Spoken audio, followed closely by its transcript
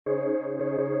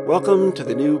Welcome to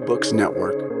the New Books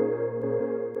Network.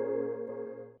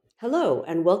 Hello,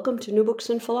 and welcome to New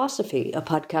Books in Philosophy, a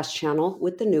podcast channel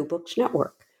with the New Books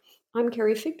Network. I'm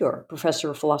Carrie Figdor, professor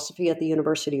of philosophy at the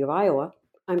University of Iowa.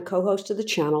 I'm co-host of the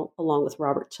channel along with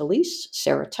Robert Talisse,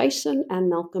 Sarah Tyson, and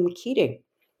Malcolm Keating.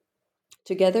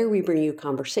 Together, we bring you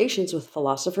conversations with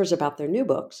philosophers about their new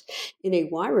books in a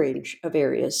wide range of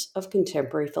areas of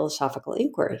contemporary philosophical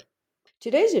inquiry.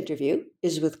 Today's interview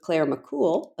is with Claire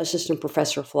McCool, Assistant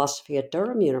Professor of Philosophy at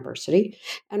Durham University,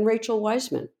 and Rachel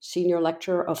Wiseman, Senior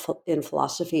Lecturer in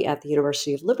Philosophy at the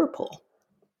University of Liverpool.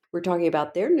 We're talking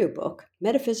about their new book,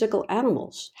 Metaphysical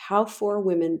Animals: How Four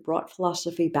Women Brought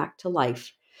Philosophy Back to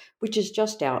Life, which is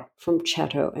just out from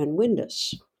Chatto and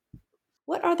Windus.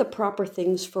 What are the proper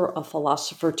things for a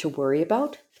philosopher to worry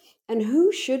about, and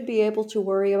who should be able to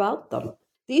worry about them?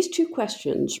 These two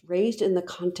questions, raised in the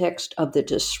context of the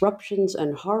disruptions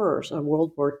and horrors of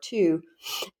World War II,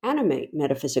 animate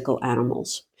Metaphysical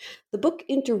Animals. The book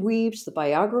interweaves the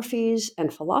biographies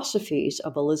and philosophies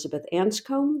of Elizabeth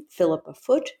Anscombe, Philippa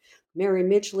Foot, Mary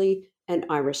Midgley, and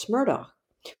Iris Murdoch,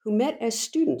 who met as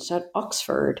students at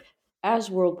Oxford as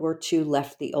World War II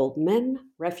left the old men,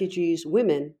 refugees,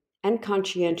 women, and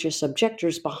conscientious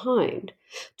objectors behind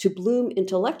to bloom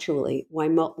intellectually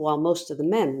while most of the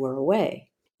men were away.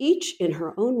 Each, in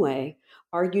her own way,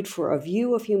 argued for a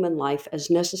view of human life as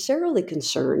necessarily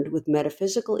concerned with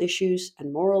metaphysical issues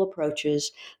and moral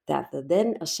approaches that the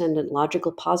then ascendant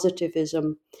logical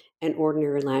positivism and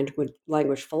ordinary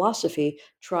language philosophy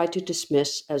tried to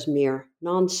dismiss as mere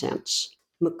nonsense.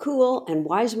 McCool and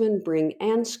Wiseman bring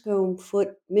Anscombe,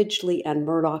 Foot, Midgley, and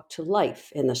Murdoch to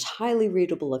life in this highly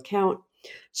readable account,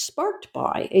 sparked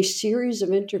by a series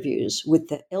of interviews with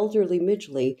the elderly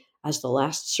Midgley as the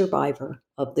last survivor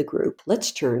of the group.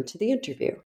 Let's turn to the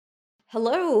interview.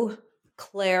 Hello,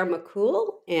 Claire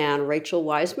McCool and Rachel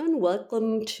Wiseman.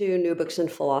 Welcome to New Books in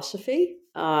Philosophy.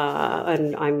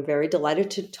 And I'm very delighted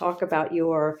to talk about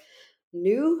your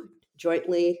new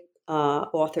jointly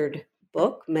authored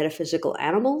book, Metaphysical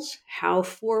Animals: How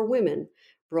Four Women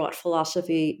Brought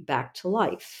Philosophy Back to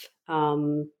Life.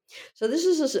 So this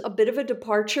is a bit of a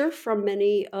departure from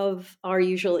many of our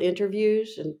usual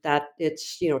interviews, and that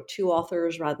it's two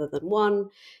authors rather than one,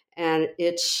 and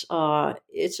it's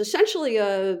essentially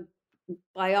a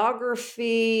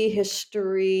biography,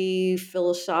 history,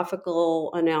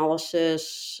 philosophical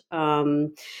analysis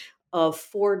of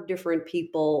four different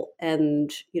people,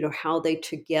 and how they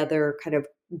together kind of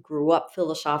grew up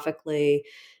philosophically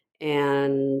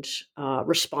and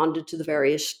responded to the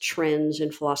various trends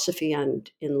in philosophy and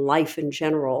in life in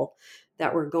general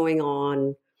that were going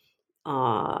on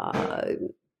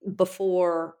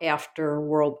before, after,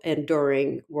 and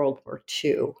during World War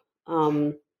II.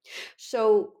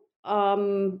 So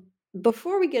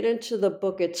before we get into the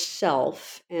book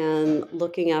itself and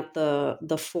looking at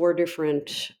the four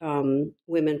different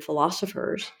women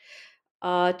philosophers,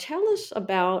 tell us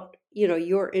about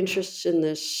your interests in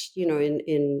this,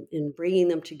 in bringing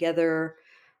them together,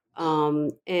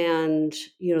 and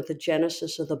the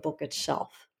genesis of the book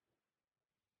itself.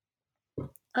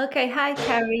 Okay, hi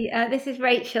Carrie. This is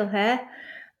Rachel here.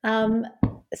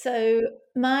 So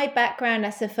my background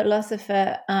as a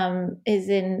philosopher is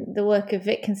in the work of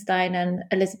Wittgenstein and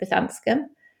Elizabeth Anscombe.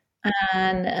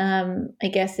 And I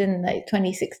guess in like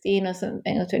 2016 or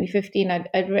something, or 2015,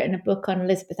 I'd written a book on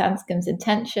Elizabeth Anscombe's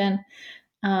Intention.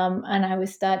 And I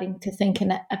was starting to think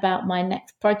about my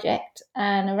next project.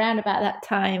 And around about that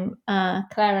time,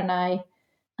 Claire and I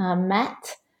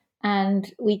met.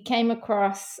 And we came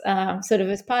across, sort of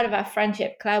as part of our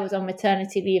friendship, Claire was on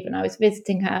maternity leave and I was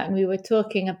visiting her, and we were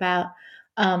talking about,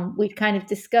 we'd kind of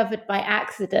discovered by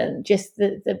accident just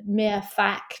the mere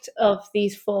fact of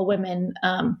these four women,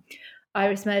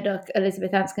 Iris Murdoch,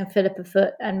 Elizabeth Anscombe, Philippa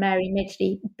Foot, and Mary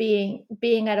Midgley,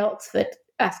 being at Oxford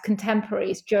as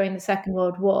contemporaries during the Second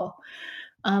World War.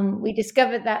 We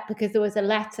discovered that because there was a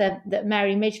letter that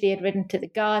Mary Midgley had written to The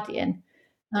Guardian,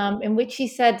 in which she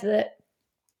said that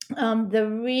the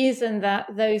reason that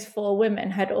those four women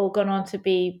had all gone on to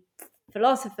be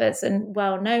philosophers and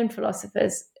well-known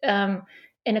philosophers,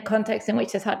 in a context in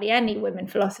which there's hardly any women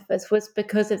philosophers, was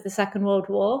because of the Second World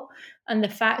War and the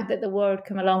fact that the war had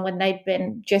come along when they'd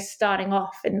been just starting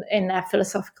off in their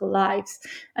philosophical lives.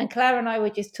 And Claire and I were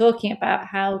just talking about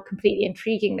how completely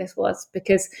intriguing this was,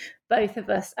 because both of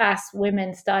us, as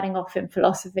women starting off in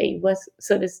philosophy, was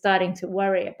sort of starting to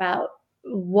worry about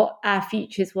what our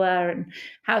futures were and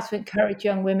how to encourage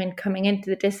young women coming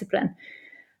into the discipline.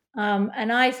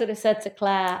 And I sort of said to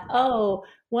Claire,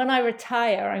 when I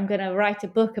retire, I'm going to write a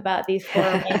book about these four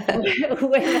amazing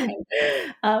women.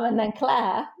 And then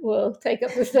Claire will take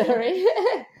up the story.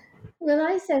 Well,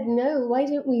 I said, no, why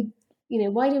don't we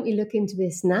look into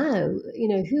this now?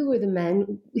 Who were the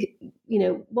men?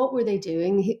 What were they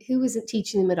doing? Who was it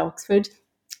teaching them at Oxford?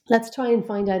 Let's try and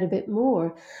find out a bit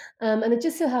more. And it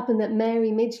just so happened that Mary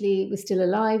Midgley was still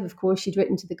alive. Of course, she'd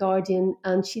written to The Guardian,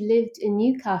 and she lived in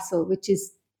Newcastle, which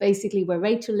is basically where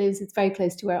Rachel lives. It's very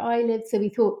close to where I lived. So we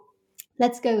thought,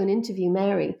 let's go and interview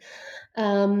Mary.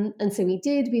 And so we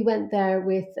did. We went there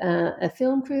with a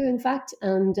film crew, in fact,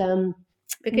 and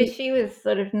because she was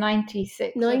sort of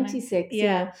 96. 96,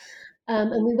 yeah.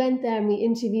 And we went there and we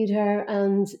interviewed her,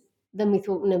 and then we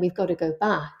thought, no, we've got to go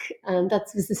back. And that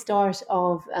was the start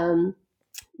of,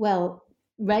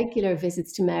 regular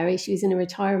visits to Mary. She was in a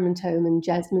retirement home in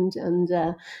Jesmond, and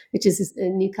which is a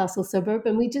Newcastle suburb.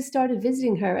 And we just started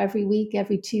visiting her every week,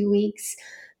 every 2 weeks.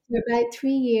 For about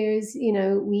 3 years,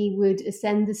 we would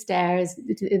ascend the stairs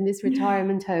in this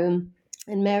retirement home,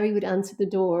 and Mary would answer the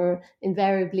door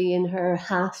invariably in her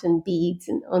hat and beads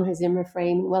and on her Zimmer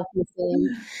frame, and welcome us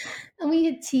in. And we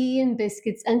had tea and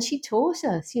biscuits, and she taught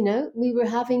us, we were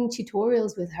having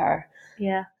tutorials with her.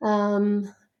 Yeah.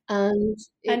 And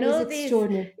it was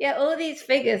extraordinary. All these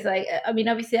figures,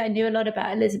 obviously I knew a lot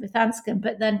about Elizabeth Anscombe,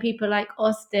 but then people like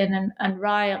Austen and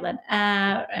Ryle and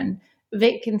Eyre and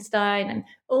Wittgenstein and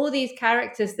all these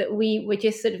characters that we were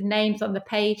just sort of names on the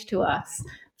page to us.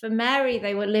 For Mary,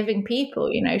 they were living people.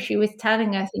 She was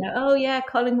telling us, oh yeah,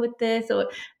 Collingwood this,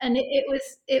 and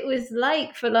it was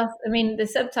like philosophy. I mean, the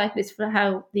subtitle is for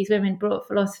how these women brought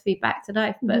philosophy back to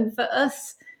life. But for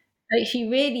us, she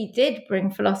really did bring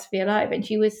philosophy alive, and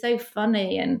she was so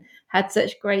funny and had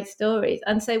such great stories.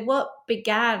 And so what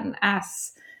began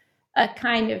as a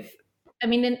kind of,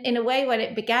 in a way, when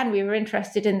it began, we were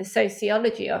interested in the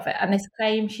sociology of it, and this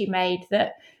claim she made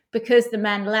that because the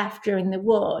men left during the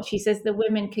war, she says the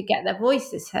women could get their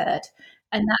voices heard,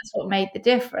 and that's what made the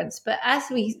difference. But as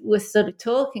we were sort of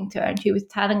talking to her and she was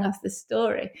telling us the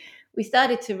story, we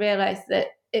started to realize that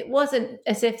it wasn't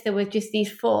as if there were just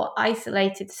these 4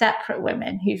 isolated, separate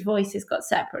women whose voices got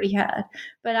separately heard,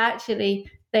 but actually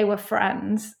they were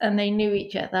friends and they knew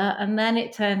each other. And then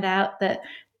it turned out that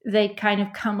they'd kind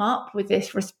of come up with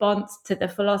this response to the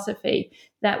philosophy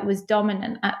that was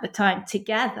dominant at the time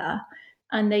together.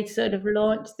 And they'd sort of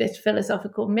launched this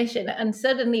philosophical mission. And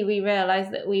suddenly we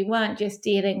realized that we weren't just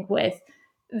dealing with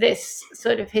this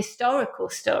sort of historical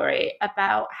story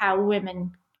about how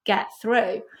women get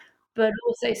through, but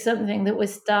also something that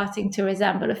was starting to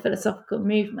resemble a philosophical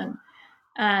movement.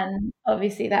 And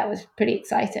obviously that was pretty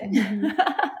exciting.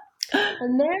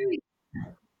 And Mary...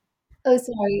 Oh,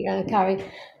 sorry, Carrie.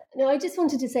 No, I just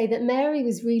wanted to say that Mary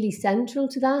was really central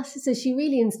to that. So she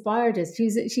really inspired us.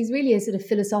 She's really a sort of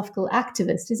philosophical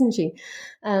activist, isn't she?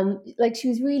 She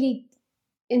was really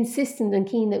insistent and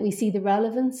keen that we see the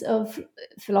relevance of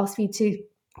philosophy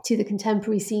to the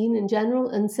contemporary scene in general.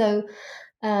 And so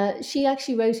she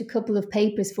actually wrote a couple of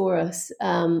papers for us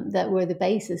that were the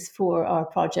basis for our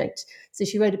project. So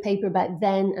she wrote a paper about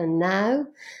then and now,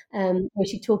 where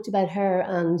she talked about her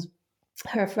and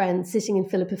her friends sitting in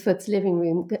Philippa Foot's living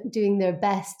room, doing their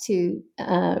best to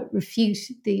refute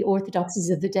the orthodoxies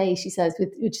of the day, she says,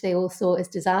 which they all saw as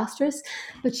disastrous.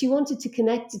 But she wanted to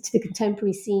connect it to the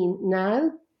contemporary scene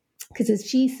now, because as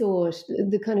she saw it,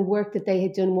 the kind of work that they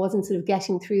had done wasn't sort of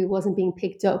getting through, wasn't being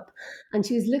picked up. And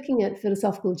she was looking at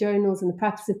philosophical journals and the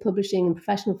practice of publishing and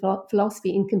professional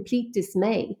philosophy in complete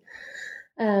dismay.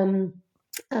 And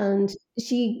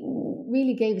she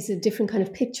really gave us a different kind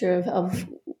of picture of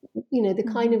the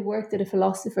kind of work that a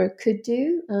philosopher could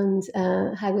do, and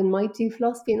how one might do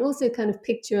philosophy, and also a kind of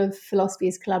picture of philosophy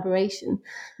as collaboration.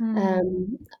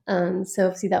 And so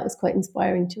obviously that was quite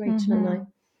inspiring to Rachel and I.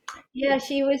 Yeah,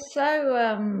 she was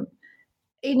so,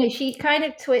 she kind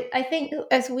of I think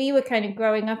as we were kind of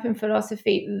growing up in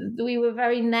philosophy, we were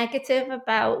very negative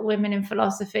about women in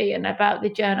philosophy and about the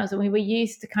journals. And we were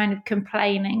used to kind of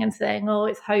complaining and saying, oh,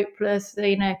 it's hopeless.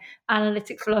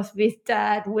 Analytic philosophy is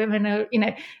dead. Women are,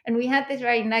 and we had this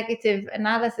very negative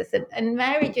analysis. And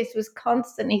Mary just was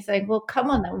constantly saying, well, come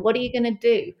on then, what are you going to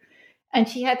do? And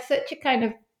she had such a kind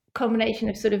of combination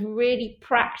of sort of really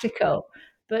practical,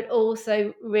 but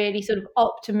also really sort of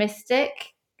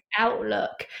optimistic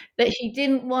outlook, that she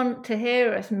didn't want to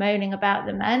hear us moaning about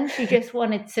the men. She just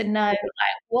wanted to know,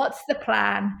 what's the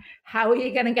plan? How are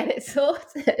you going to get it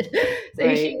sorted? So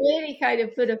right. She really kind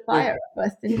of put a fire up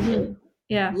us, didn't she?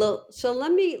 Yeah. So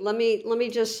let me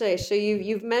just say. So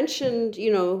you've mentioned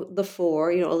the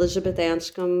 4, Elizabeth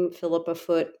Anscombe, Philippa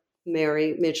Foot,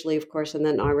 Mary Midgley, of course, and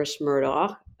then Iris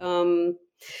Murdoch.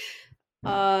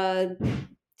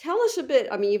 Tell us a bit.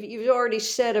 I mean, you've already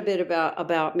said a bit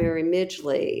about Mary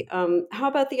Midgley. How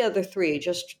about the other three?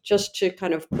 Just to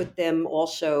kind of put them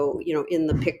also, in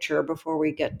the picture before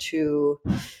we get to,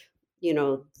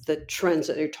 the trends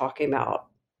that you're talking about.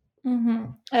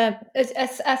 Mm-hmm.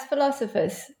 As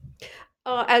philosophers,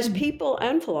 as people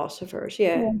and philosophers,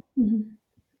 yeah.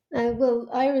 Mm-hmm. Well,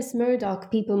 Iris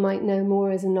Murdoch, people might know more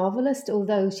as a novelist,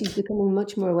 although she's becoming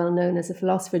much more well known as a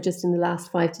philosopher just in the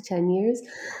last 5 to 10 years.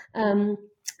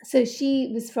 So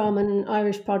she was from an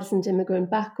Irish Protestant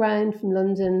immigrant background, from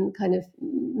London, kind of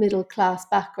middle class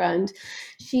background.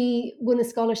 She won a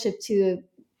scholarship to a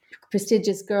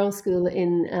prestigious girls' school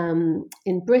in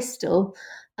Bristol.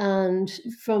 And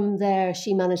from there,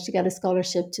 she managed to get a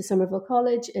scholarship to Somerville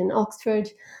College in Oxford,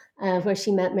 where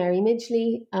she met Mary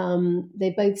Midgley.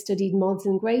 They both studied Mods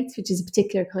and Greats, which is a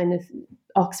particular kind of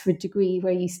Oxford degree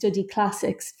where you study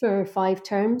classics for 5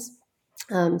 terms.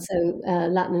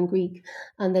 Latin and Greek,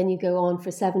 and then you go on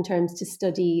for 7 terms to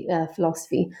study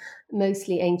philosophy,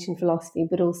 mostly ancient philosophy,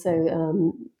 but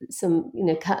also some,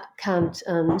 Kant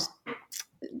and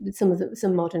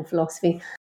some modern philosophy.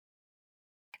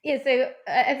 Yeah, so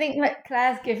I think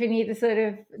Claire's given you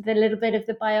the little bit of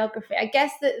the biography. I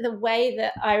guess that the way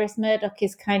that Iris Murdoch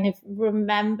is kind of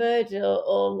remembered,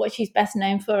 or what she's best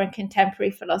known for in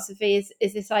contemporary philosophy,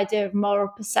 is this idea of moral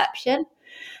perception.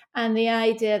 And the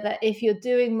idea that if you're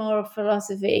doing moral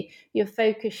philosophy, your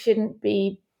focus shouldn't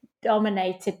be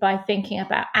dominated by thinking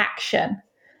about action,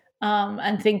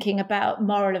 and thinking about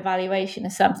moral evaluation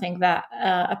as something that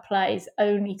applies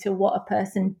only to what a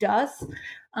person does.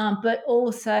 But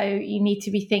also you need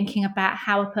to be thinking about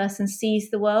how a person sees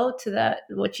the world, to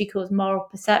what she calls moral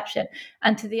perception,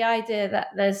 and to the idea that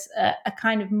there's a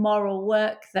kind of moral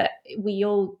work that we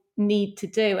all need to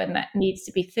do and that needs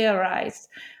to be theorized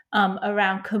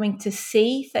around coming to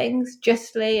see things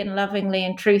justly and lovingly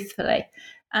and truthfully.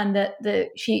 And that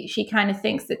she kind of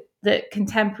thinks that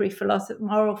contemporary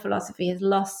moral philosophy has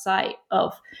lost sight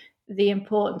of the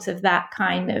importance of that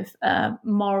kind of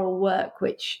moral work,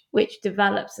 which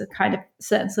develops a kind of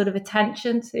certain sort of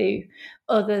attention to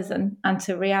others and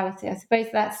to reality. I suppose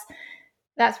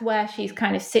that's where she's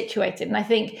kind of situated. And I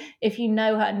think if you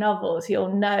know her novels,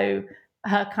 you'll know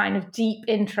her kind of deep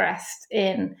interest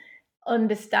in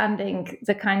understanding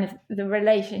the kind of the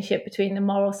relationship between the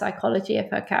moral psychology of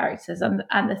her characters and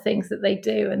the things that they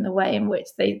do and the way in which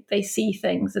they see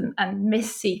things and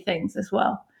missee things as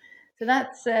well. So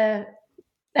that's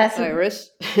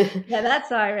Iris. Yeah,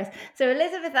 that's Iris. So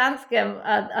Elizabeth Anscombe,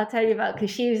 I'll tell you about,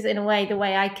 because she was in a way the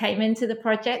way I came into the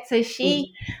project. So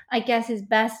she, I guess, is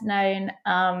best known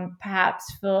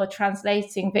perhaps for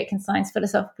translating Wittgenstein's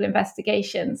Philosophical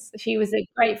Investigations. She was a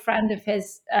great friend of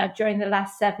his during the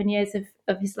last 7 years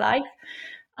of his life.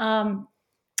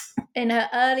 In her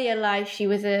earlier life, she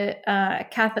was a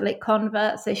Catholic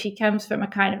convert, so she comes from a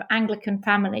kind of Anglican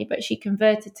family, but she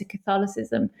converted to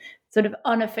Catholicism sort of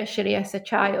unofficially as a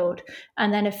child,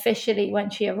 and then officially when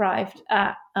she arrived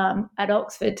at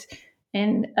Oxford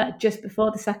in just before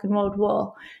the Second World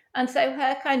War. And so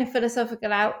her kind of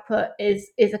philosophical output is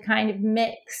a kind of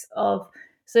mix of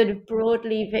sort of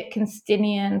broadly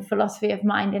Wittgensteinian philosophy of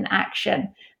mind and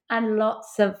action, and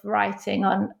lots of writing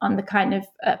on the kind of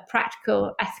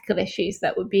practical ethical issues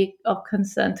that would be of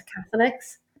concern to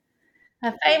Catholics.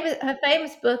 Her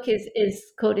famous book is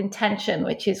called Intention,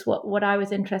 which is what I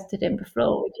was interested in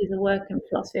before, which is a work in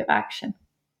philosophy of action.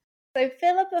 So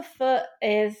Philippa Foot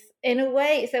is, in a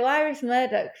way, so Iris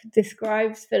Murdoch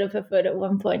describes Philippa Foot at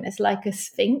one point as like a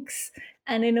sphinx.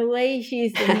 And in a way,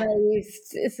 she's the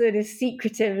most sort of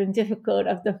secretive and difficult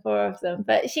of the 4 of them.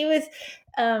 But she's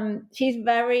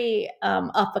very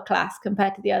upper class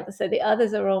compared to the others. So the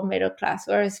others are all middle class,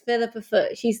 whereas Philippa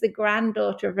Foot, she's the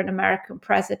granddaughter of an American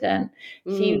president.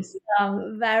 She was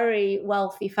very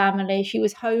wealthy family. She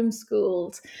was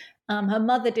homeschooled. Her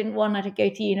mother didn't want her to go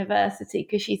to university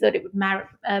because she thought it would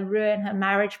ruin her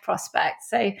marriage prospects.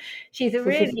 So she's a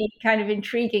really kind of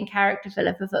intriguing character,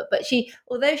 Philippa Foot. But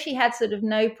although she had sort of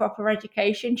no proper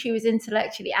education, she was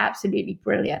intellectually absolutely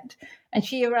brilliant. And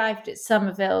she arrived at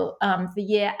Somerville the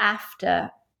year after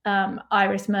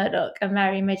Iris Murdoch and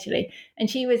Mary Midgley. And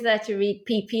she was there to read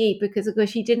PPE because, of course,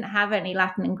 she didn't have any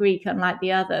Latin and Greek, unlike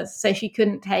the others. So she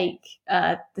couldn't take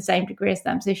the same degree as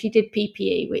them. So she did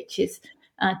PPE, which is...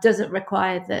 doesn't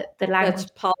require the language.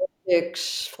 That's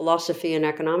politics, philosophy, and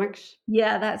economics.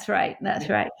 Yeah, that's right. That's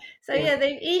right. So yeah,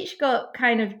 they've each got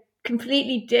kind of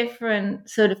completely different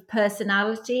sort of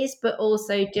personalities, but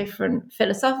also different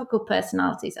philosophical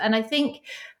personalities. And I think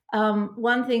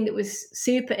one thing that was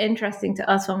super interesting to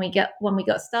us when we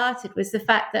got started was the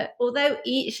fact that although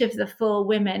each of the 4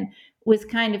 women was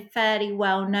kind of fairly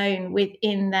well known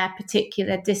within their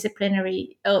particular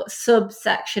disciplinary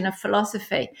subsection of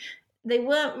philosophy. They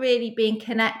weren't really being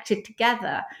connected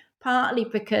together, partly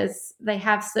because they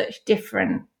have such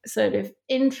different sort of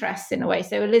interests in a way.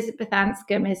 So Elizabeth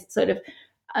Anscombe is sort of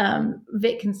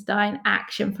Wittgenstein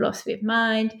action, philosophy of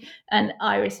mind, and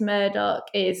Iris Murdoch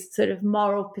is sort of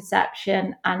moral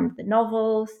perception and the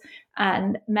novels,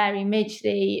 and Mary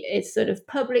Midgley is sort of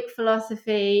public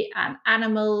philosophy and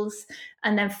animals,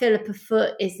 and then Philippa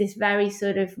Foot is this very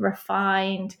sort of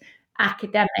refined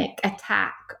academic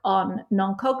attack on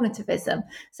non-cognitivism.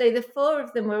 So the four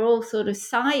of them were all sort of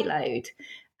siloed,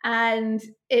 and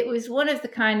it was one of the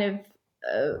kind of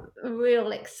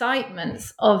real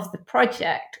excitements of the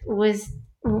project was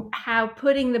how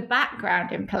putting the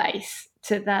background in place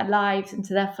to their lives and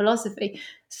to their philosophy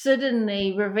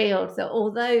suddenly revealed that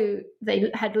although they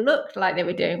had looked like they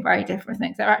were doing very different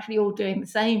things, they're actually all doing the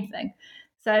same thing.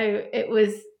 So it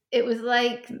was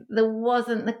like there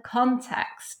wasn't the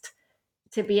context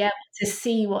to be able to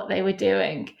see what they were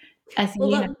doing as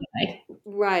unified.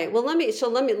 Right. Well, let me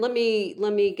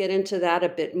get into that a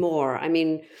bit more. I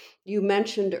mean, you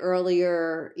mentioned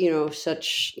earlier,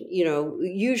 such,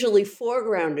 usually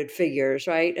foregrounded figures,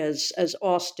 right? As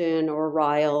Austen or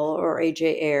Ryle or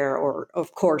A.J. Ayer or,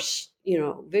 of course,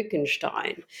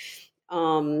 Wittgenstein.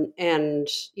 And,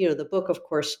 the book, of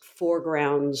course,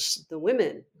 foregrounds the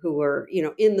women who were,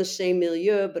 in the same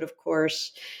milieu. But of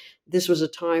course, this was a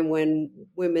time when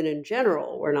women in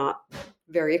general were not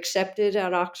very accepted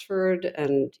at Oxford.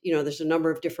 And, there's a number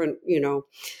of different,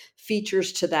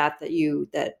 features to that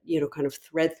kind of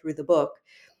thread through the book.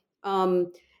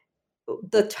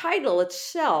 The title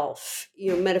itself,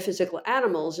 Metaphysical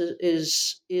Animals,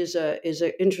 is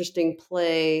an interesting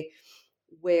play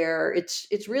where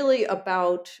it's really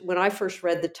about, when I first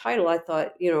read the title, I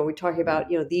thought, we're talking about,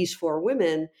 these four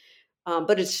women,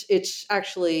 but it's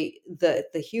actually the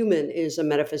human is a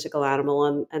metaphysical animal,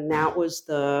 and that was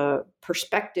the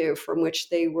perspective from which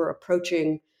they were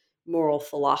approaching moral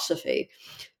philosophy.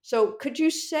 So could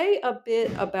you say a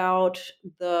bit about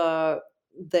the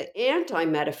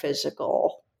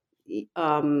anti-metaphysical,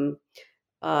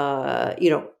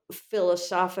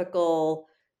 philosophical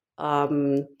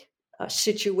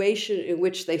situation in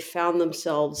which they found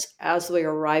themselves as they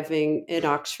were arriving in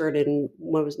Oxford in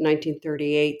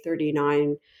 1938,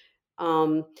 39?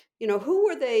 Who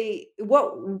were they?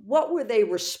 What were they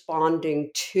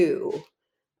responding to?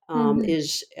 And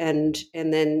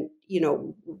then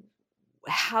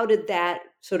how did that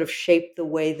sort of shape the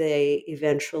way they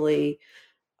eventually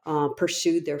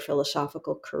pursued their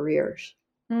philosophical careers?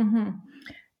 Mm-hmm.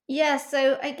 Yeah,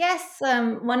 so I guess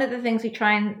one of the things we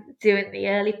try and do in the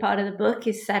early part of the book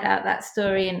is set out that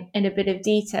story in a bit of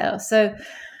detail. So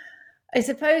I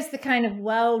suppose the kind of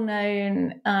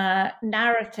well-known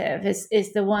narrative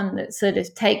is the one that sort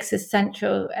of takes as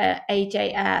central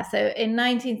A.J. Ayer. So in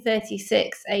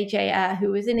 1936, A.J. Ayer,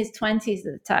 who was in his 20s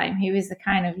at the time, he was the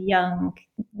kind of young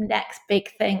next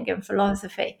big thing in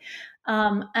philosophy.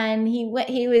 And he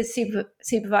was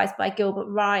supervised by Gilbert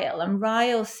Ryle, and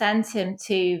Ryle sent him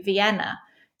to Vienna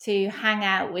to hang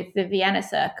out with the Vienna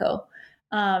Circle.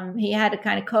 He had a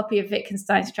kind of copy of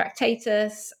Wittgenstein's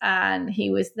Tractatus, and he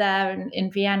was there in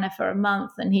Vienna for a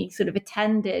month, and he sort of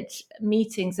attended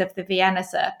meetings of the Vienna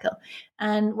Circle.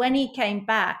 And when he came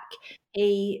back,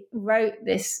 he wrote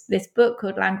this book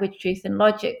called Language, Truth and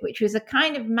Logic, which was a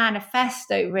kind of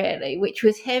manifesto, really, which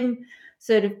was him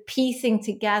sort of piecing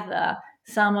together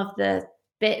some of the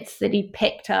bits that he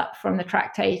picked up from the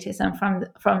Tractatus and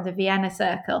from the Vienna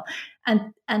Circle,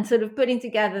 and sort of putting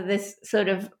together this sort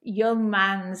of young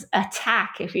man's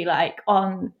attack, if you like,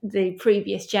 on the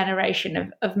previous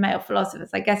generation of male philosophers.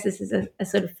 I guess this is a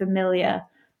sort of familiar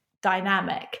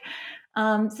dynamic.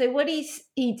 So what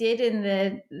he did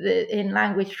in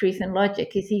Language, Truth and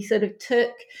Logic is he sort of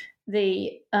took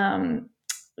the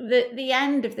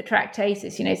end of the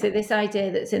Tractatus, so this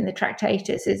idea that's in the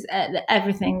Tractatus is that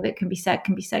everything that can be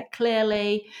said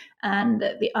clearly, and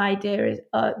that the idea is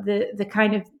the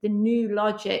kind of the new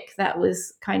logic that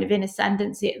was kind of in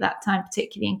ascendancy at that time,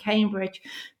 particularly in Cambridge,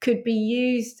 could be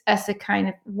used as a kind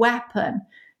of weapon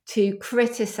to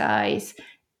criticize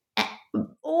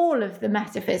all of the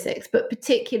metaphysics, but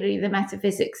particularly the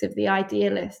metaphysics of the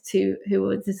idealists who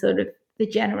were the sort of the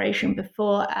generation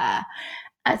before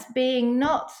as being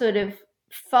not sort of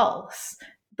false,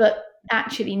 but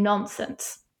actually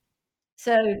nonsense.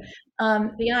 So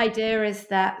the idea is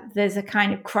that there's a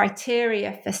kind of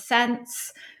criteria for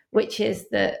sense, which is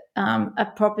that a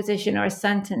proposition or a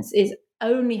sentence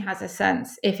only has a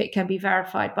sense if it can be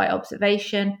verified by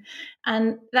observation.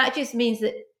 And that just means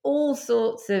that all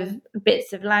sorts of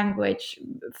bits of language.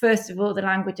 First of all, the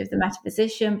language of the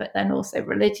metaphysician, but then also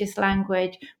religious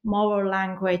language, moral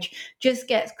language, just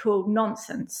gets called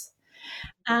nonsense.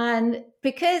 And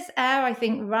because Eyre, I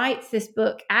think, writes this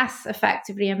book as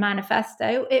effectively a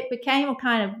manifesto, it became a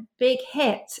kind of big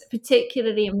hit,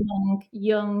 particularly among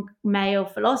young male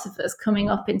philosophers coming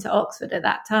up into Oxford at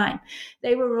that time.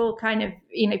 They were all kind of,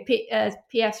 P.F.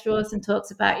 Strawson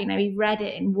talks about, he read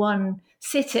it in one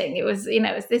sitting. It was, it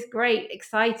was this great,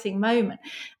 exciting moment.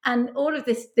 And all of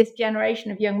this generation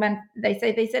of young men, they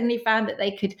say they suddenly found that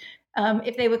they could,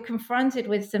 if they were confronted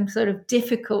with some sort of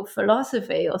difficult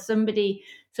philosophy or somebody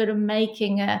sort of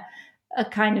making a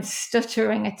kind of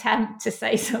stuttering attempt to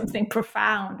say something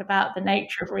profound about the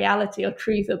nature of reality or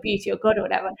truth or beauty or God or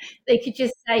whatever, they could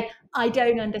just say, I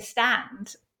don't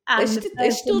understand. And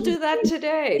they still do that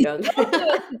today, don't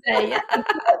they?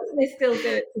 They still do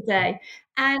it today.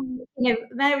 And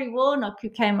Mary Warnock, who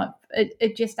came up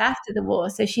just after the war,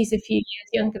 so she's a few years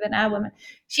younger than our woman.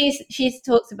 She's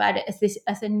talks about it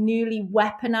as a newly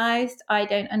weaponized I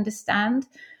don't understand.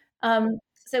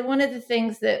 So one of the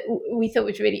things that we thought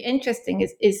was really interesting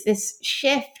is this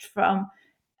shift from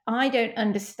I don't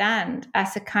understand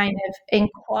as a kind of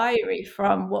inquiry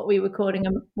from what we're calling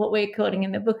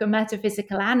in the book a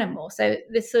metaphysical animal. So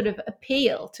this sort of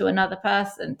appeal to another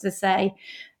person to say,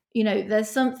 there's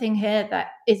something here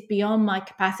that is beyond my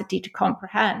capacity to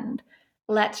comprehend.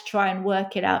 Let's try and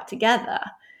work it out together.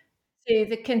 To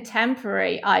the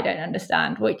contemporary I don't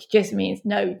understand, which just means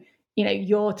no,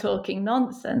 you're talking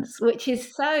nonsense, which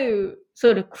is so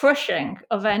sort of crushing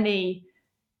of any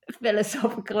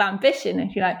philosophical ambition,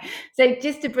 if you like. So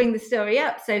just to bring the story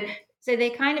up, so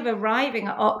they're kind of arriving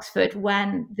at Oxford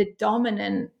when the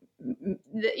dominant,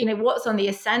 what's on the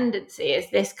ascendancy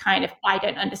is this kind of I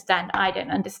don't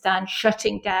understand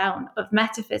shutting down of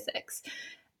metaphysics.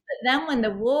 But then when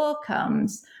the war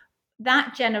comes,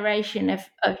 that generation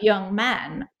of young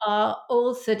men are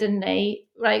all suddenly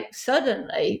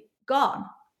gone.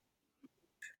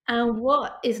 And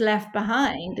what is left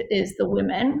behind is the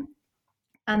women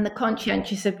and the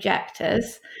conscientious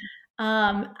objectors,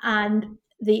 and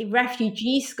the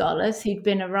refugee scholars who'd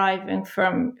been arriving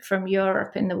from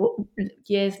Europe in the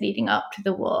years leading up to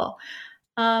the war.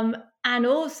 And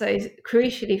also,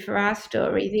 crucially for our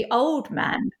story, the old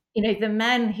men, the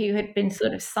men who had been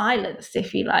sort of silenced,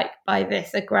 if you like, by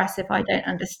this aggressive I don't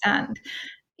understand,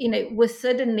 were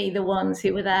suddenly the ones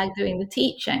who were there doing the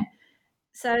teaching.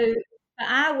 So for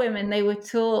our women, they were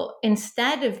taught,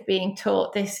 instead of being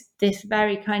taught this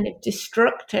very kind of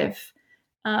destructive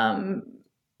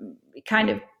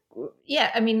A.J.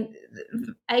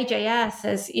 Eyre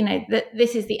says, that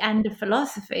this is the end of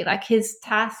philosophy. Like his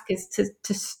task is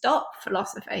to stop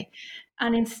philosophy.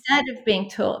 And instead of being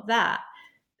taught that,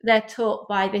 they're taught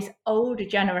by this older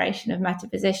generation of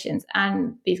metaphysicians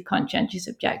and these conscientious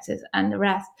objectors and the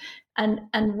rest. And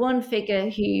one figure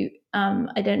who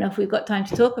I don't know if we've got time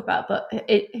to talk about, but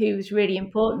who was really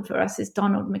important for us is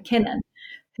Donald Mackinnon,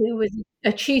 who was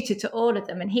a tutor to all of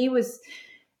them. And he was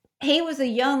a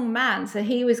young man, so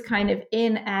he was kind of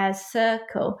in Eyre's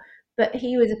circle, but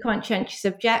he was a conscientious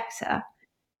objector.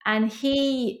 And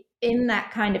he, in that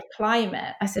kind of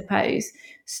climate, I suppose,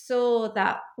 saw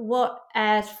that what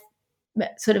Eyre's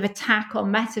sort of attack on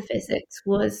metaphysics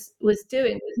was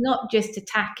doing was not just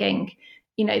attacking,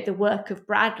 the work of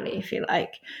Bradley, if you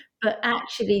like, but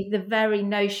actually the very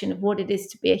notion of what it is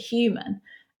to be a human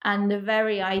and the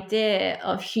very idea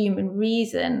of human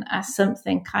reason as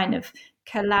something kind of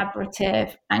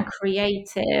collaborative and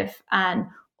creative and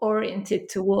oriented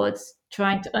towards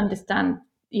trying to understand,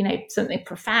 something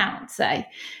profound, say.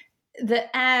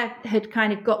 That Eyre had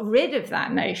kind of got rid of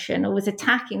that notion or was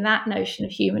attacking that notion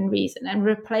of human reason and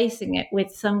replacing it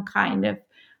with some kind of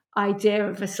idea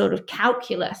of a sort of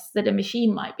calculus that a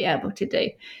machine might be able to do.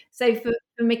 So for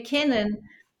Mackinnon,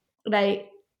 the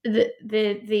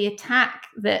attack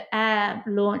that Eyre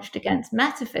launched against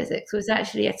metaphysics was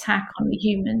actually an attack on the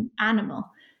human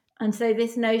animal. And so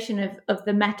this notion of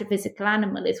the metaphysical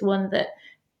animal is one that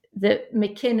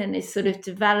Mackinnon is sort of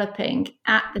developing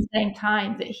at the same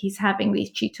time that he's having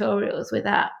these tutorials with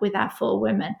our four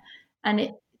women. And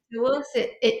to us,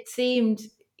 it seemed,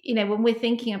 when we're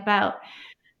thinking about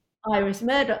Iris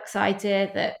Murdoch's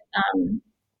idea that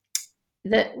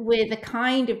we're the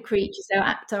kind of creature.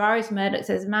 So Iris Murdoch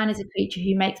says man is a creature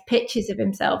who makes pictures of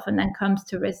himself and then comes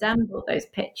to resemble those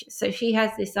pictures. So she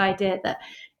has this idea that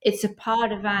it's a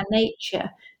part of our nature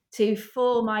to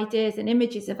form ideas and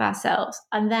images of ourselves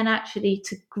and then actually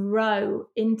to grow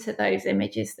into those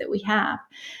images that we have.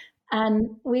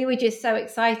 And we were just so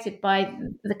excited by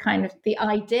the kind of the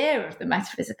idea of the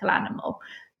metaphysical animal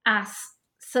as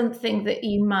something that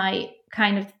you might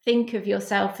kind of think of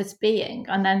yourself as being,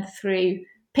 and then through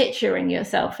picturing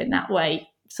yourself in that way,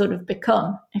 sort of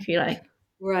become, if you like.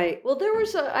 Right. Well,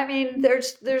 there's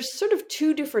sort of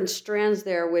two different strands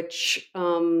there, which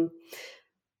we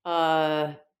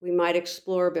might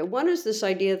explore a bit. One is this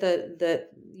idea that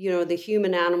the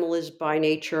human animal is by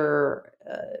nature,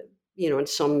 in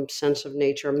some sense of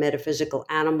nature, a metaphysical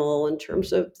animal in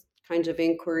terms of kinds of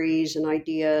inquiries and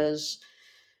ideas,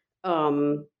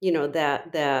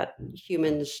 that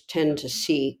humans tend to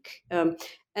seek. And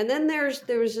then there's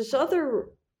this other,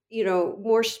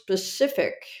 more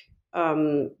specific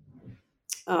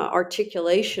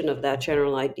articulation of that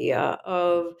general idea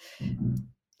of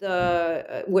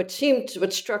what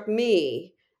struck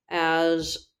me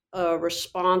as a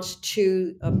response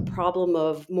to a problem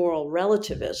of moral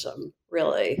relativism,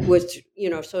 really, with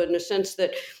so in a sense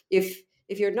that if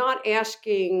you're not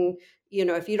asking,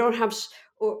 if you don't have,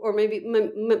 or maybe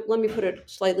let me put it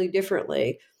slightly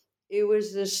differently, it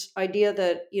was this idea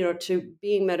that to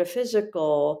being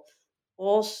metaphysical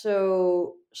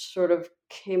also sort of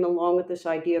came along with this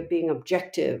idea of being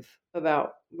objective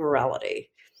about morality.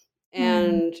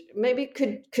 And maybe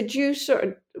could you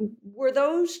were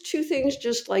those two things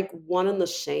just like one and the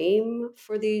same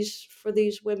for these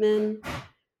women?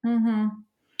 Mm-hmm.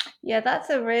 Yeah, that's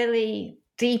a really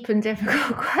deep and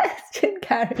difficult question,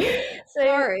 Carrie.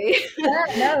 Sorry.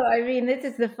 No, I mean, this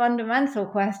is the fundamental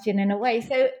question in a way.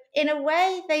 So in a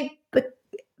way,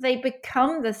 they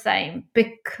become the same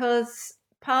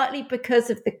partly because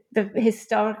of the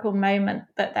historical moment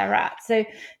that they're at. So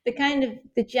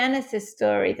the Genesis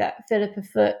story that Philippa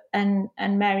Foot and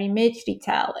Mary Midgley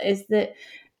tell is that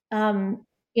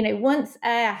once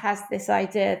Eyre has this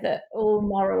idea that all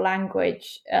moral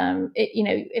language,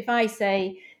 if I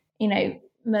say,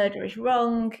 murder is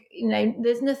wrong,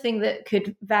 there's nothing that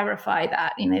could verify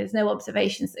that, there's no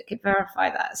observations that could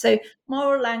verify that. So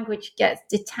moral language gets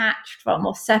detached from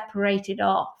or separated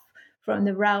off from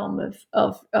the realm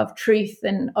of truth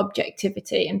and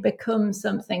objectivity and becomes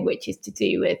something which is to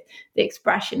do with the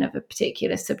expression of a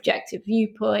particular subjective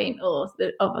viewpoint or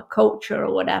of a culture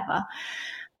or whatever.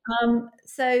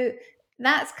 So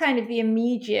that's kind of the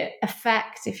immediate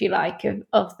effect, if you like,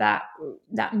 of that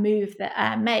move that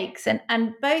Eyre makes.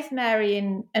 And both Mary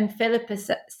and Philippa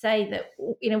say that,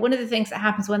 one of the things that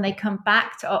happens when they come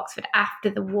back to Oxford after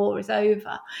the war is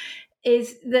over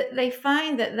is that they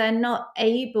find that they're not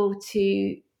able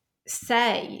to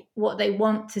say what they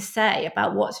want to say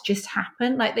about what's just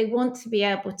happened. Like they want to be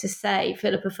able to say,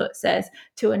 Philippa Foot says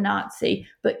to a Nazi,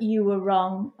 but you were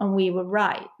wrong and we were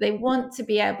right. They want to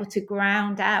be able to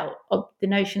ground out the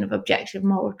notion of objective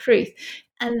moral truth.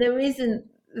 And there isn't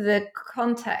the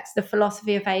context, the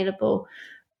philosophy available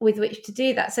with which to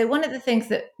do that. So one of the things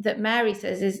that Mary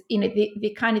says is,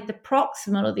 the kind of the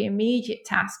proximal or the immediate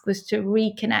task was to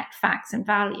reconnect facts and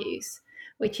values,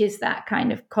 which is that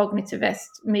kind of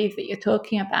cognitivist move that you're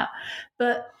talking about.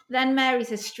 But then Mary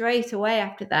says straight away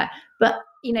after that, but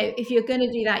if you're going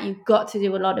to do that, you've got to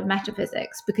do a lot of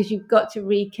metaphysics, because you've got to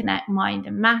reconnect mind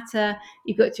and matter,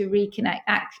 you've got to reconnect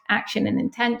action and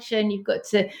intention, you've got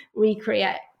to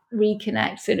reconnect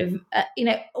sort of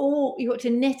all, you've got to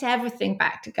knit everything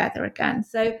back together again.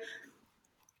 So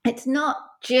it's not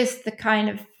just the kind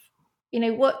of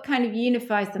what kind of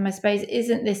unifies them, I suppose,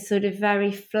 isn't this sort of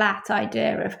very flat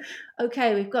idea of,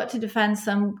 okay, we've got to defend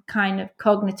some kind of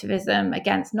cognitivism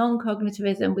against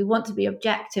non-cognitivism, we want to be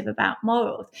objective about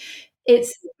morals.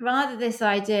 It's rather this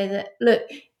idea that, look,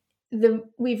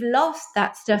 we've lost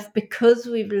that stuff because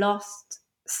we've lost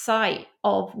sight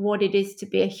of what it is to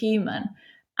be a human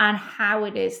and how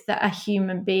it is that a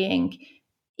human being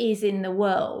is in the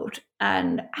world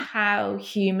and how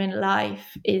human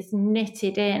life is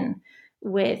knitted in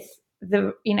with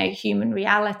the human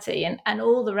reality and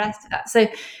all the rest of that. So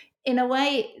in a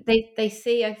way they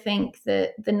see, I think,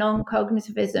 the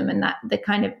non-cognitivism and that the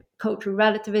kind of cultural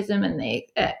relativism and the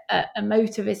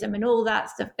emotivism and all that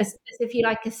stuff as if you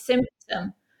like a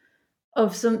symptom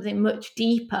of something much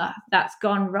deeper that's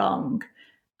gone wrong,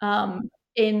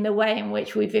 in the way in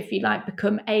which we've, if you like,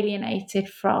 become alienated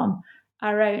from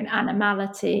our own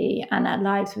animality and our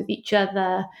lives with each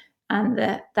other and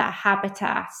the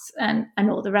habitats and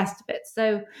all the rest of it.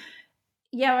 So,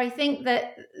 yeah, I think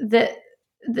that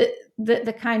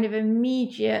the kind of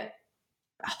immediate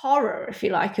horror, if you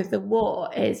like, of the war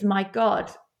is, my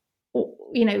God,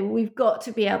 we've got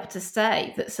to be able to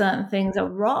say that certain things are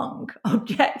wrong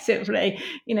objectively.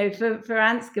 For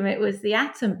Anscombe, it was the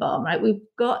atom bomb, right? We've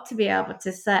got to be able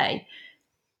to say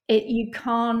you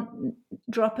can't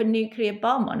drop a nuclear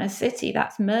bomb on a city.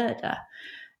 That's murder.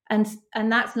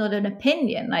 and that's not an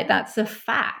opinion, like that's a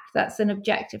fact, that's an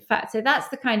objective fact. So that's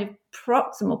the kind of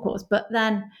proximal cause. But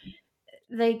then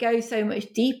they go so much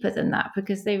deeper than that,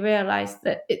 because they realize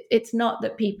that it's not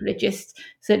that people are just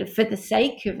sort of for the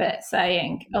sake of it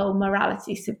saying, oh,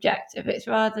 morality is subjective. It's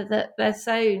rather that they're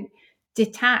so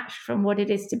detached from what it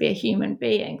is to be a human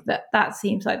being that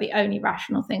seems like the only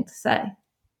rational thing to say.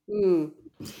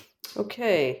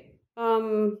 Okay.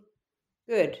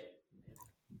 Good.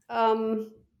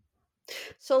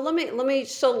 So let me.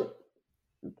 So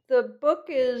the book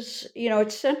is,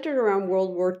 it's centered around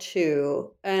World War II,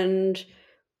 and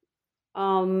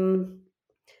a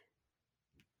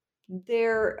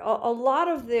lot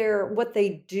of what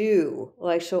they do,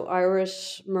 like, so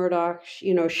Iris Murdoch,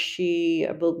 she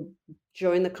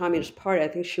joined the Communist Party. I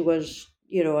think she was,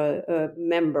 a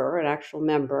member, an actual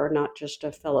member, not just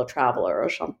a fellow traveler or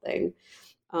something.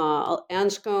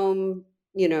 Anscombe,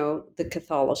 the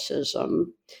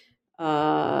Catholicism.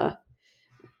 How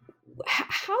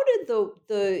did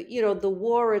the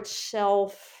war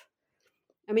itself?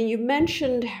 I mean, you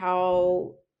mentioned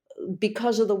how,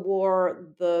 because of the war,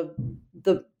 the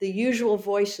usual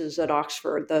voices at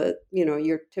Oxford,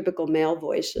 your typical male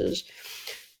voices,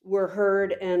 were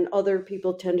heard, and other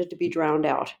people tended to be drowned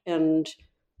out, and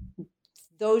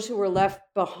those who were left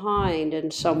behind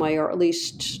in some way, or at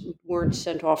least weren't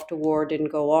sent off to war, didn't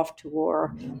go off to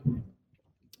war.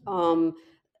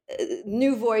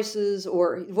 New voices,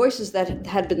 or voices that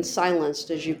had been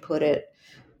silenced, as you put it,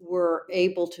 were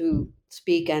able to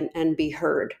speak and be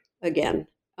heard again.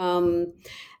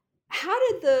 How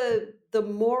did the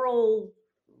moral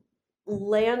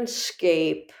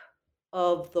landscape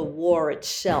of the war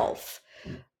itself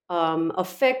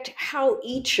affect how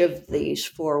each of these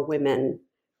four women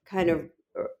kind of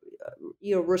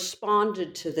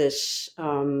responded to this?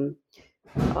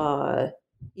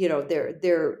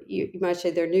 Their you might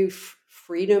say their new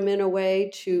freedom, in a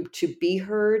way, to be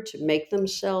heard, to make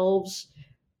themselves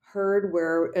heard,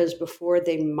 whereas before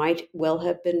they might well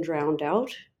have been drowned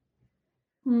out.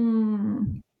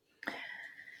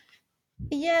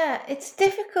 Yeah, it's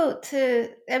difficult to,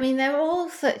 I mean, they're all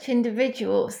such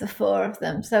individuals, the four of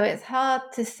them, so it's hard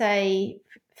to say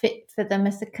fit for them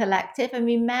as a collective. I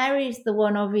mean, Mary's the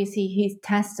one, obviously, whose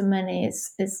testimony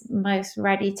is most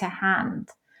ready to hand.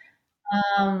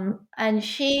 And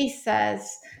she says,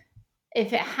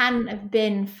 if it hadn't have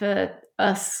been for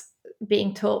us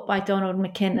being taught by Donald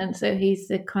Mackinnon, so he's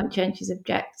the conscientious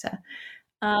objector,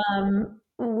 I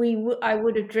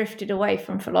would have drifted away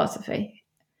from philosophy.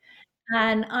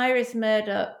 And Iris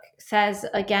Murdoch says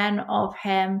again of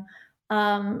him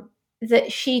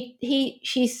that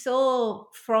she saw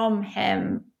from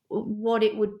him what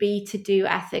it would be to do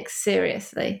ethics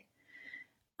seriously.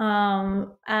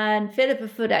 And Philippa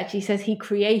Foot actually says he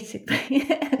created me.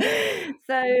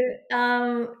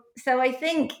 So I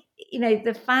think,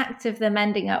 the fact of them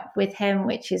ending up with him,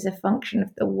 which is a function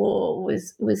of the war,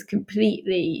 was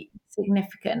completely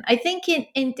significant. I think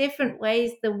in different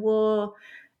ways, the war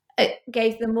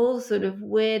gave them all sort of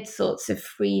weird sorts of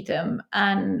freedom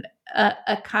and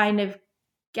a kind of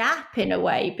gap, in a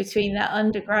way, between their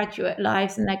undergraduate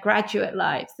lives and their graduate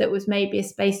lives that was maybe a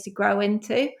space to grow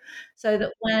into. So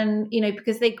that when,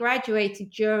 because they graduated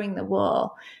during the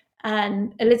war,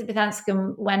 and Elizabeth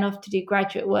Anscombe went off to do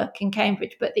graduate work in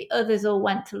Cambridge, but the others all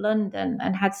went to London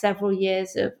and had several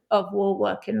years of war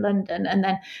work in London. And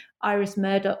then Iris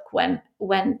Murdoch went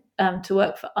to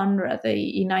work for UNRWA, the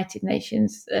United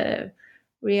Nations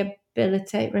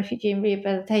Refugee and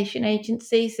Rehabilitation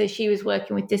Agency. So she was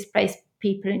working with displaced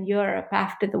people in Europe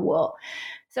after the war.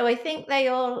 So I think they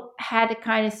all had a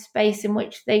kind of space in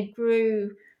which they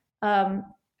grew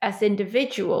as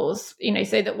individuals,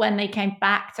 so that when they came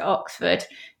back to Oxford,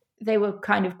 they were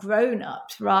kind of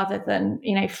grown-ups rather than,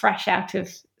 fresh out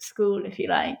of school, if you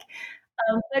like.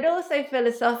 But also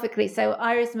philosophically, so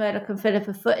Iris Murdoch and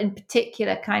Philippa Foot in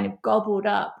particular kind of gobbled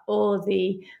up all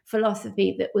the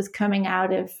philosophy that was coming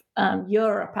out of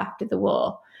Europe after the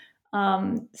war.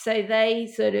 So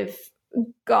they sort of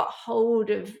got hold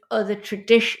of other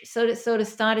traditions, sort of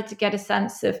started to get a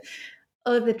sense of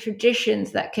other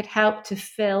traditions that could help to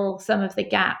fill some of the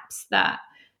gaps that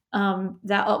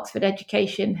that Oxford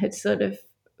education had sort of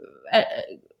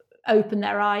opened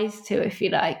their eyes to, if you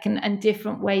like, and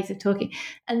different ways of talking.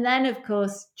 And then, of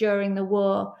course, during the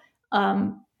war,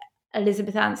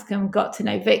 Elizabeth Anscombe got to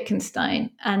know Wittgenstein,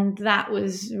 and that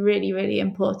was really, really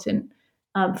important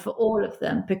for all of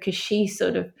them, because she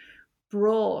sort of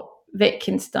brought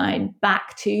Wittgenstein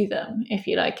back to them, if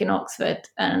you like, in Oxford,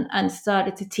 and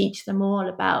started to teach them all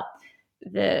about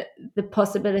the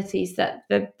possibilities that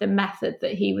the method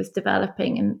that he was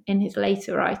developing in his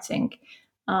later writing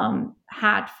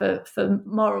had for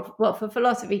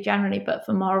philosophy generally, but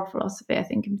for moral philosophy, I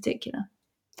think in particular.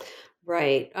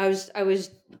 Right. I was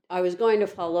going to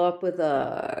follow up with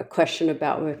a question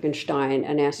about Wittgenstein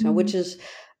and ask him, which is,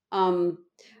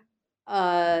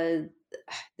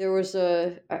 there was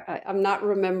I'm not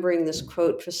remembering this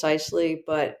quote precisely,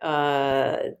 but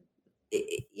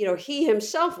he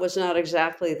himself was not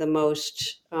exactly the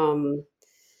most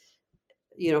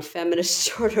feminist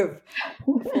sort of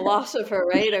philosopher,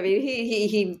 right? I mean,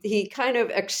 he kind of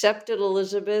accepted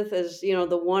Elizabeth as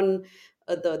the one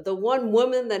the one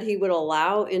woman that he would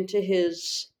allow into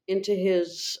his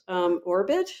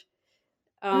orbit.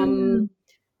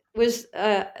 Was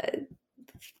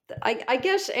I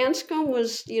guess Anscombe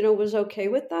was okay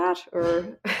with that,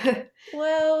 or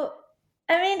well,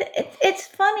 I mean, it's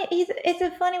funny. It's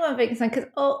a funny one, Wittgenstein, because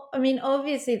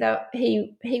obviously though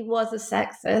he was a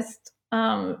sexist.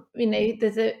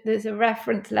 There's a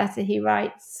reference letter he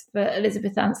writes for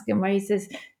Elizabeth Anscombe where he says,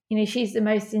 she's the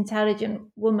most intelligent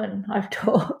woman I've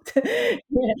taught,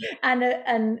 and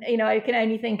I can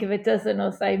only think of a dozen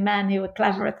or so men who were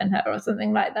cleverer than her or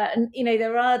something like that. And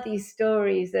there are these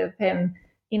stories of him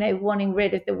wanting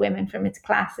rid of the women from his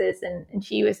classes, and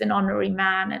she was an honorary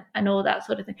man and all that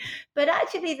sort of thing. But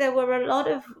actually, there were a lot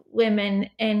of women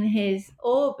in his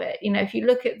orbit. If you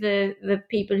look at the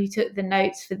people who took the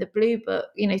notes for the Blue Book,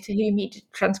 to whom he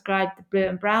transcribed the Blue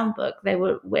and Brown Book, they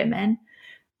were women.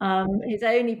 His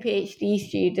only PhD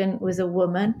student was a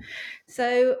woman.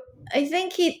 So I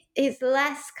think it's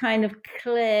less kind of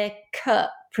clear cut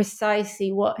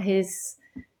precisely what his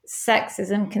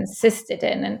sexism consisted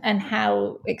in and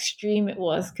how extreme it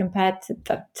was compared to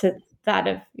that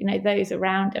of those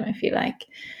around him, if you like.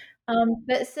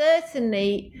 But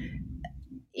certainly,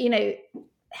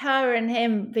 her and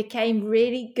him became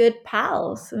really good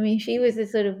pals. I mean, she was a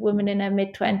sort of woman in her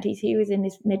mid-20s, he was in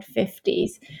his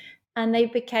mid-50s, and they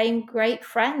became great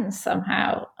friends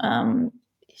somehow.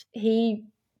 He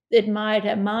admired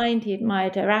her mind, he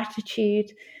admired her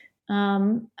attitude.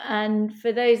 And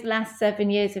for those last 7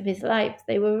 years of his life,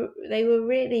 their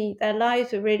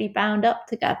lives were really bound up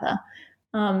together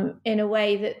in a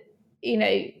way that,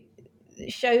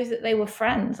 shows that they were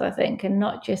friends, I think, and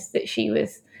not just that she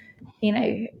was,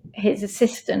 his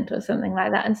assistant or something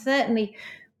like that. And certainly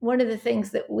one of the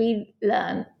things that we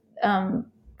learned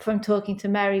from talking to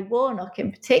Mary Warnock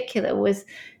in particular was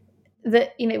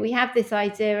that we have this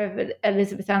idea of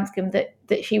Elizabeth Anscombe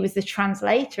that she was the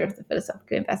translator of the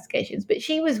philosophical investigations, but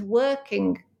she was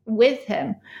working with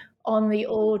him on the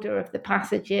order of the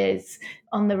passages,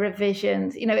 on the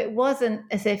revisions. It wasn't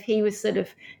as if he was sort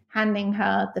of handing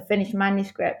her the finished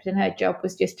manuscript and her job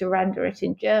was just to render it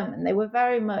in German. They were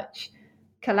very much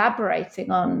collaborating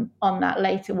on that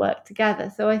later work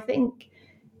together. So I think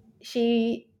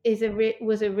she was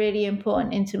a really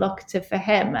important interlocutor for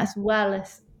him, as well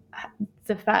as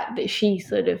the fact that she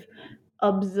sort of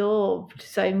absorbed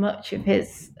so much of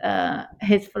his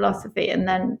philosophy and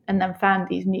then found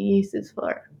these new uses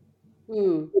for it.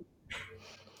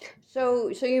 So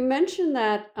you mentioned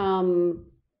that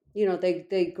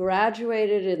they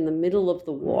graduated in the middle of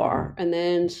the war and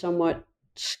then somewhat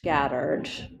scattered,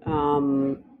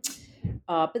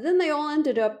 but then they all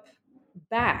ended up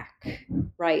back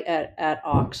right at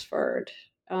Oxford.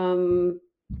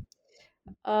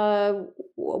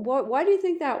 Why do you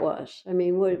think that was? I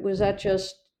mean, was that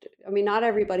just? I mean, not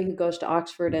everybody who goes to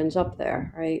Oxford ends up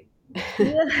there, right?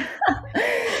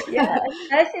 Yeah,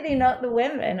 especially not the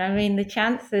women. I mean,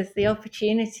 the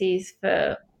opportunities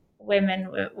for women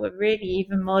were really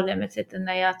even more limited than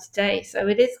they are today. So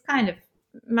it is kind of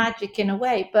magic in a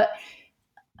way. But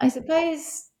I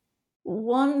suppose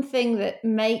one thing that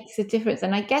makes a difference,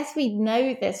 and I guess we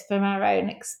know this from our own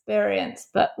experience,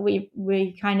 but we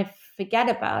kind of forget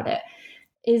about it,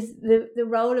 is the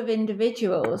role of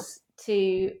individuals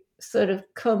to sort of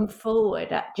come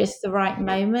forward at just the right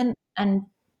moment and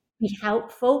be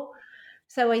helpful.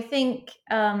 So I think,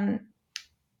 for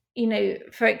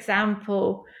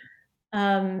example,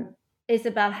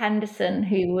 Isabel Henderson,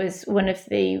 who was one of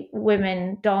the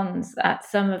women dons at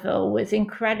Somerville, was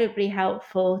incredibly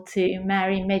helpful to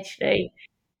Mary Midgley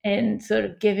in sort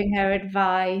of giving her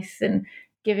advice and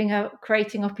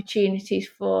creating opportunities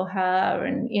for her,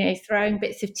 and throwing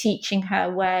bits of teaching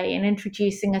her way and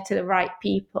introducing her to the right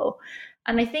people.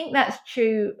 And I think that's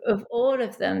true of all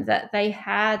of them, that they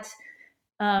had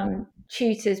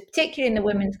tutors, particularly in the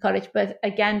women's college, but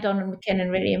again, Donald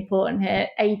McKinnon really important here.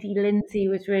 A.D. Lindsay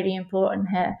was really important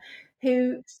here,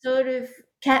 who sort of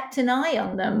kept an eye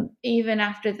on them even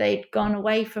after they'd gone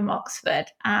away from Oxford,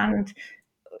 and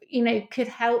could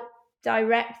help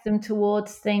direct them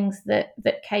towards things that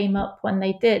came up when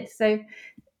they did. So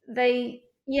they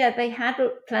had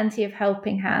plenty of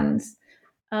helping hands.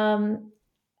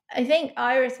 I think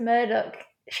Iris Murdoch,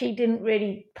 she didn't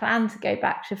really plan to go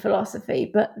back to philosophy,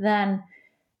 but then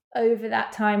over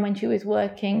that time when she was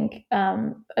working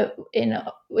for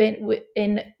UNRWA,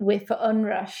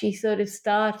 she sort of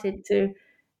started to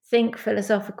think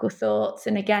philosophical thoughts,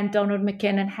 and again, Donald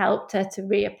McKinnon helped her to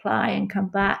reapply and come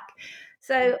back.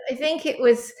 So I think it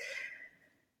was,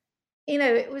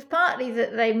 it was partly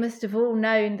that they must have all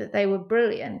known that they were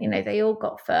brilliant. They all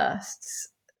got firsts.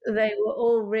 They were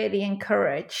all really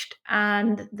encouraged.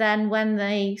 And then when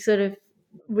they sort of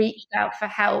reached out for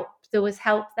help, there was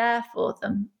help there for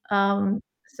them.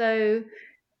 So,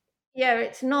 yeah,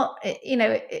 it's not,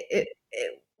 it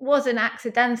wasn't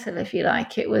accidental, if you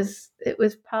like. It was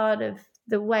part of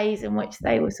the ways in which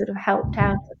they were sort of helped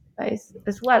out, I suppose,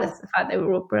 as well as the fact they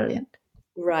were all brilliant.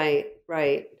 Right.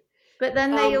 But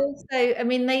then they also,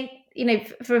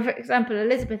 for example,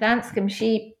 Elizabeth Anscombe,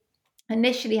 she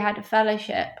initially had a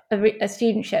fellowship, a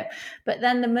studentship, but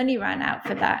then the money ran out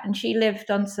for that, and she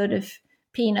lived on sort of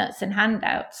peanuts and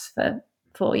handouts for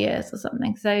 4 years or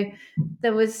something. So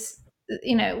there was,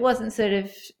 it wasn't sort of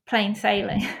plain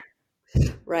sailing.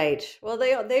 Right. Well,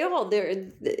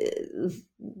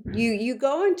 you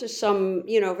go into some,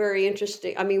 very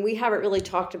interesting. I mean, we haven't really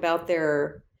talked about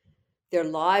their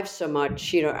lives so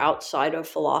much, outside of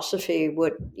philosophy.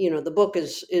 What, the book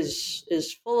is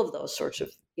full of those sorts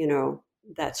of,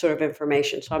 that sort of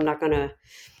information. So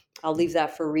I'll leave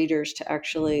that for readers to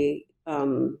actually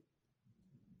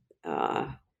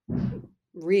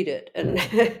read it. And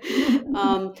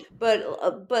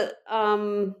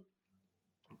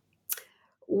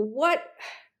what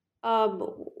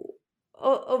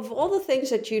of all the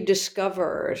things that you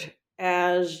discovered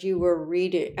as you were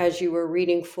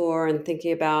reading for and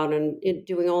thinking about and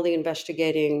doing all the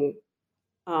investigating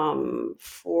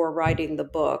for writing the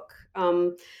book,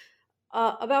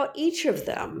 about each of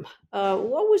them,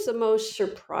 what was the most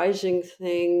surprising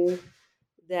thing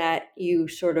that you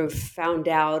sort of found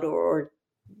out or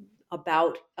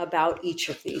about each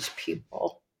of these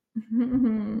people?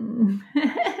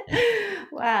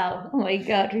 Wow! Oh my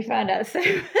God, we found out so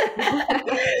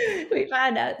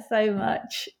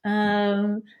much.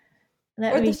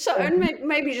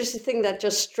 Maybe just the thing that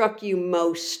just struck you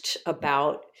most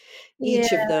about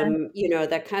each of them,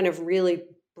 that kind of really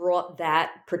brought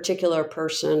that particular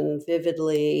person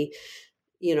vividly,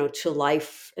 to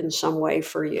life in some way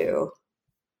for you.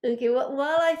 Okay, well,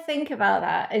 while I think about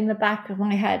that in the back of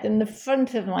my head, in the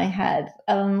front of my head,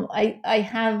 I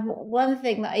have one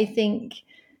thing that I think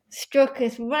struck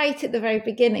us right at the very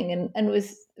beginning and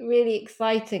was really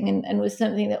exciting and was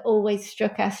something that always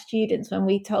struck our students when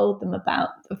we told them about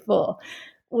before,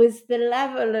 was the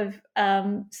level of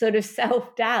sort of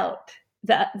self-doubt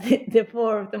that the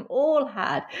four of them all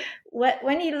had.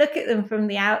 When you look at them from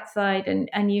the outside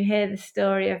and you hear the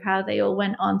story of how they all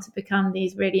went on to become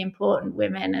these really important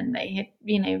women, and they had,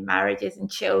 marriages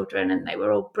and children, and they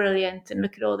were all brilliant, and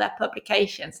look at all their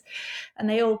publications, and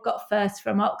they all got first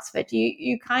from Oxford,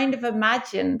 you kind of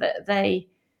imagine that they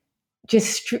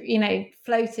just,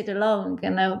 floated along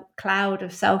in a cloud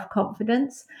of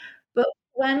self-confidence. But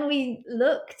when we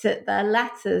looked at their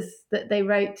letters that they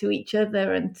wrote to each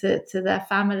other and to their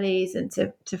families and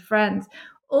to friends,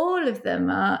 all of them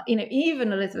are,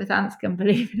 even Elizabeth Anscombe,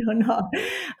 believe it or not,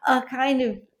 are kind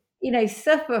of,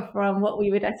 suffer from what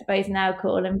we would, I suppose, now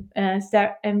call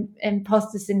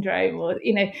imposter syndrome, or,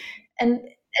 and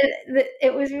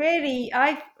it was really,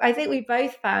 I think we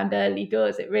both found early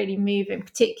doors it really moving,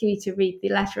 particularly to read the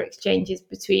letter exchanges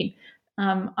between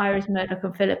Iris Murdoch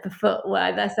and Philippa Foot,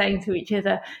 where they're saying to each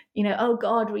other, oh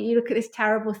God, will you look at this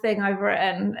terrible thing I've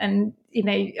written, and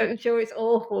I'm sure it's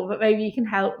awful, but maybe you can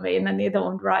help me. And then the other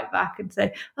one would write back and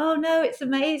say, oh no, it's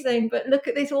amazing, but look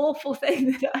at this awful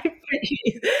thing that I've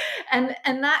produced. And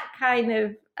that kind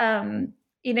of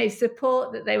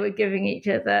support that they were giving each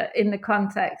other in the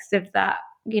context of that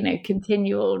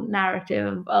continual narrative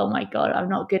of, oh my God, I'm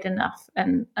not good enough,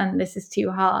 and this is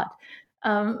too hard.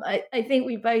 I think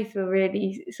we both were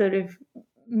really sort of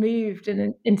moved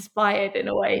and inspired in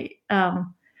a way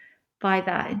by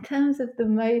that. In terms of the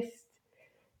most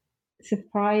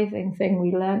surprising thing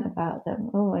we learned about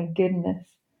them, oh my goodness.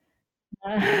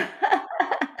 I'm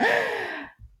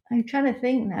trying to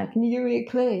think now. Can you give me a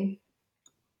clue?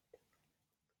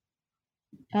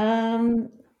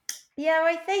 Yeah,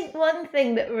 I think one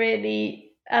thing that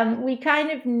really we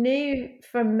kind of knew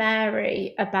from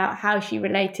Mary about how she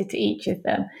related to each of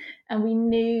them. And we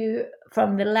knew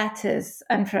from the letters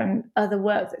and from other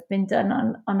work that's been done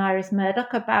on Iris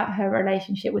Murdoch about her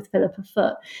relationship with Philippa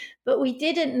Foot. But we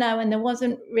didn't know, and there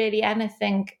wasn't really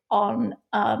anything on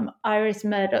Iris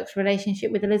Murdoch's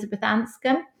relationship with Elizabeth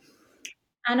Anscombe.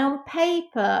 And on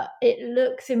paper, it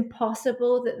looks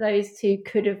impossible that those two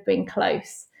could have been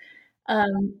close.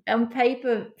 On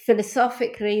paper,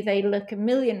 philosophically, they look a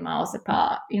million miles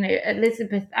apart.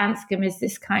 Elizabeth Anscombe is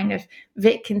this kind of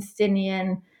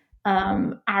Wittgensteinian,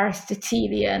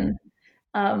 Aristotelian,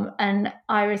 and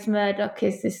Iris Murdoch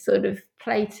is this sort of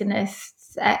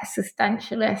Platonist,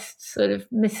 existentialist, sort of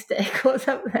mystic or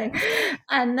something.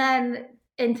 And then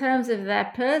in terms of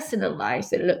their personal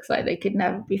lives, it looks like they could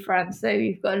never be friends. So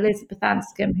you've got Elizabeth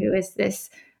Anscombe, who is this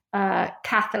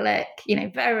Catholic,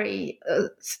 very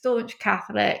staunch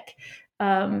Catholic,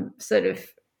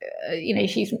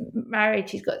 she's married,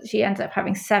 she ends up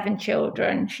having 7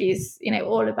 children. She's,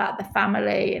 all about the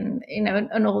family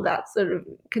and all that sort of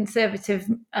conservative,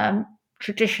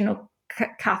 traditional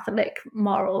Catholic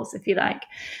morals, if you like.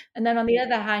 And then on the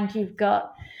other hand, you've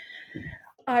got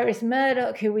Iris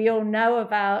Murdoch, who we all know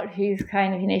about, who's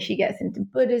kind of, she gets into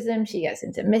Buddhism, she gets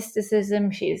into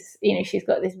mysticism. She's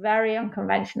got this very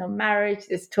unconventional marriage,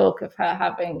 this talk of her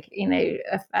having,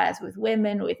 affairs with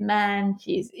women, with men.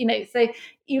 She's, so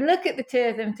you look at the two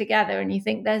of them together and you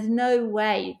think there's no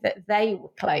way that they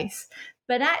were close.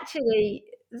 But actually,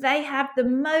 they have the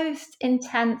most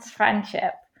intense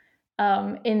friendship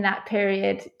in that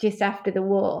period just after the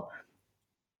war.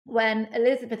 When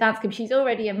Elizabeth Anscombe, she's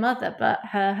already a mother, but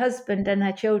her husband and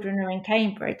her children are in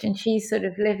Cambridge, and she's sort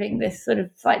of living this sort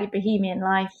of slightly bohemian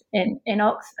life in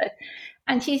Oxford.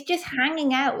 And she's just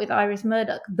hanging out with Iris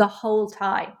Murdoch the whole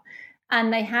time.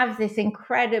 And they have this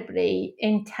incredibly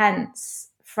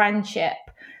intense friendship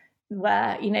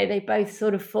where, they both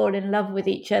sort of fall in love with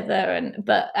each other,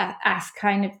 but as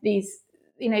kind of these,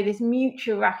 this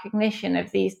mutual recognition of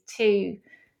these two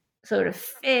sort of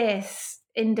fierce,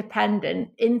 independent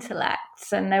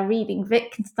intellects, and they're reading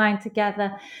Wittgenstein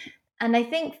together. And I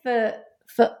think for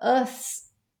us,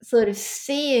 sort of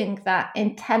seeing that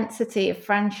intensity of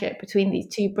friendship between these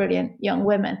two brilliant young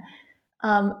women,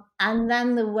 and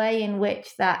then the way in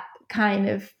which that kind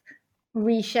of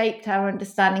reshaped our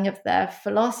understanding of their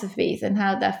philosophies and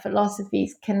how their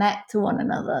philosophies connect to one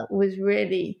another, was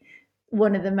really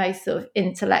one of the most sort of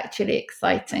intellectually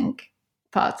exciting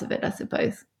parts of it, I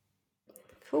suppose.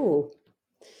 Cool.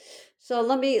 So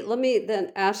let me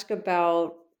then ask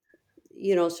about,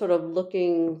 sort of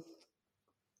looking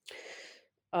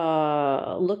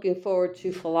forward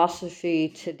to philosophy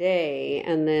today,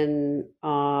 and then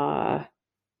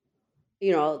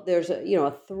there's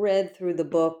a thread through the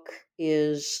book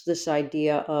is this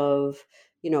idea of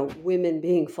women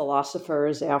being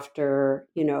philosophers after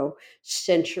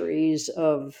centuries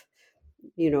of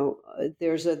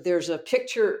there's a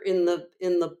picture in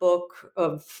the book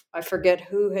of, I forget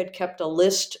who had kept a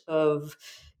list of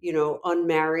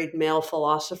unmarried male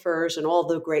philosophers, and all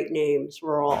the great names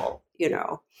were all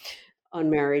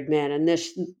unmarried men, and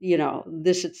this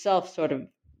itself sort of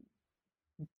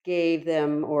gave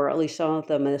them, or at least some of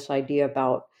them, this idea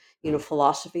about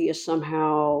philosophy is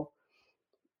somehow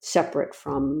separate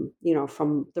from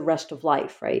from the rest of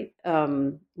life, right?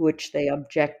 Which they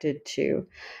objected to.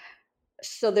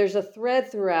 So there's a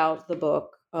thread throughout the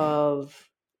book of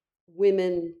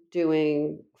women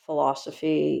doing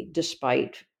philosophy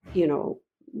despite,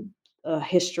 a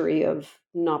history of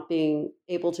not being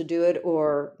able to do it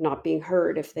or not being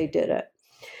heard if they did it.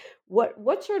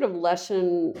 What sort of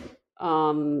lesson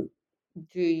do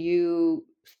you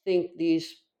think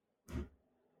these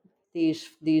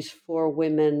 4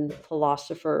 women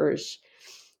philosophers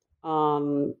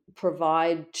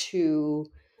provide to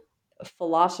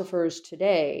philosophers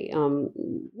today,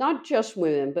 not just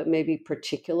women, but maybe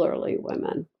particularly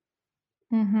women?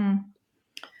 Mm-hmm.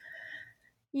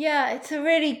 Yeah, it's a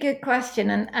really good question,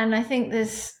 and I think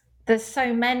there's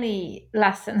so many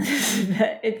lessons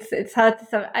that it's hard to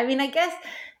sum. I mean, I guess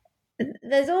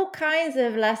there's all kinds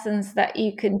of lessons that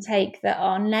you can take that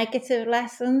are negative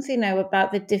lessons,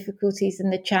 about the difficulties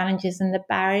and the challenges and the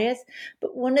barriers.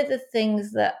 But one of the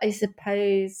things that I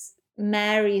suppose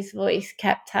Mary's voice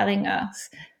kept telling us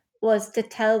was to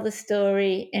tell the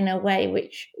story in a way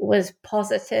which was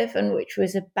positive and which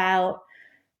was about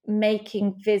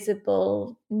making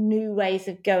visible new ways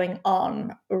of going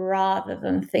on, rather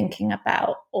than thinking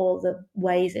about all the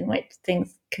ways in which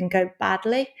things can go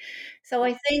badly. So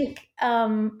I think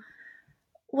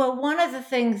Well, one of the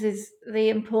things is the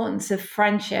importance of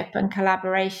friendship and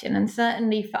collaboration, and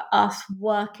certainly for us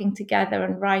working together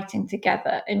and writing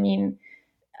together. I mean,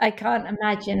 I can't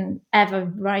imagine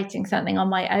ever writing something on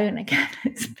my own again.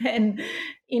 It's been,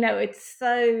 it's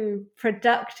so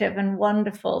productive and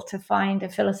wonderful to find a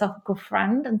philosophical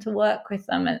friend and to work with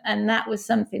them. And that was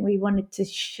something we wanted to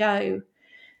show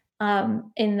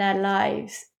in their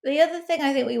lives. The other thing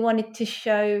I think we wanted to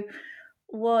show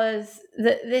was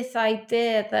that this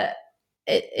idea that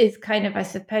it is kind of, I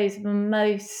suppose,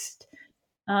 most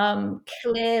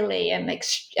clearly and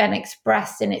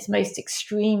expressed in its most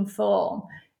extreme form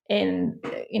in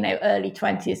early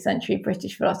 20th century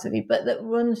British philosophy, but that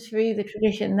runs through the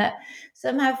tradition, that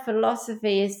somehow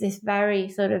philosophy is this very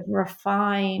sort of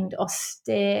refined,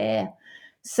 austere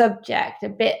subject, a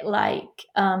bit like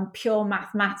pure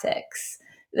mathematics,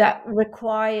 that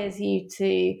requires you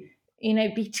to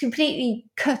be completely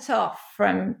cut off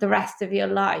from the rest of your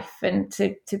life and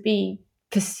to be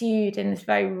pursued in this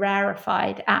very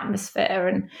rarefied atmosphere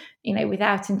and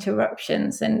without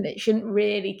interruptions, and it shouldn't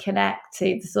really connect to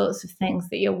the sorts of things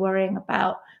that you're worrying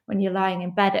about when you're lying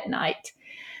in bed at night.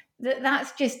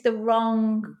 That's just the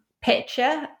wrong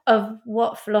picture of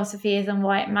what philosophy is and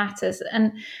why it matters.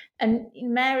 And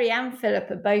Mary and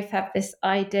Philippa both have this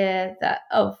idea that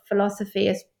of philosophy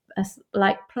as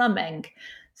like plumbing.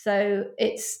 So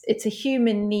it's a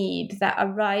human need that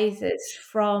arises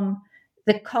from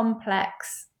the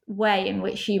complex way in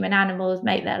which human animals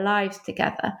make their lives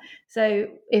together. So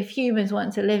if humans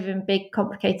want to live in big,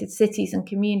 complicated cities and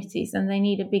communities, then they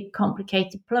need a big,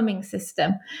 complicated plumbing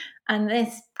system. And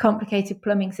this complicated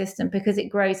plumbing system, because it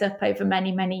grows up over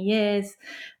many, many years,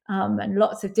 and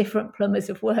lots of different plumbers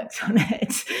have worked on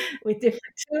it with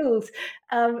different tools,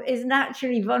 is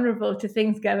naturally vulnerable to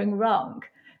things going wrong.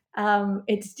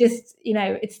 It's just,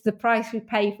 it's the price we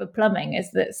pay for plumbing,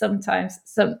 is that sometimes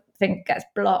something gets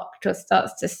blocked or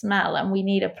starts to smell and we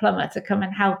need a plumber to come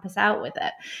and help us out with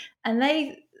it. And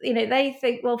they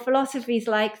think, well, philosophy's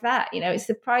like that. It's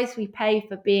the price we pay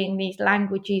for being these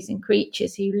language-using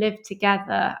creatures who live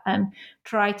together and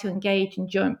try to engage in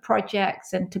joint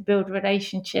projects and to build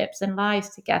relationships and lives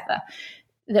together,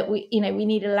 that we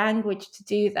need a language to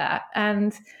do that.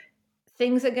 And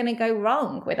things are going to go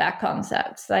wrong with our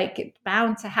concepts. Like, it's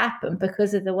bound to happen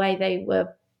because of the way they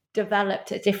were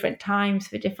developed at different times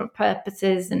for different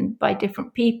purposes and by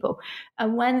different people.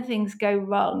 And when things go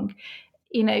wrong,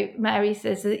 Mary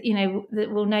says that,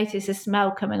 that we'll notice a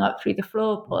smell coming up through the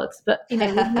floorboards, but, we'll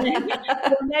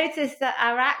notice that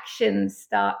our actions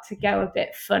start to go a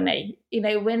bit funny.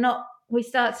 We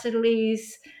start to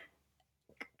lose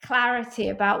clarity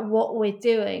about what we're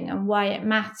doing and why it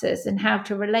matters and how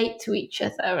to relate to each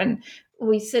other. And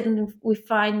we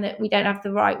find that we don't have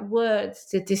the right words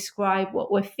to describe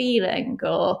what we're feeling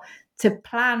or to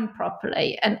plan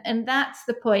properly. And that's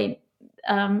the point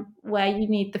where you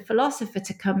need the philosopher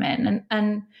to come in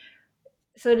and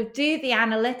sort of do the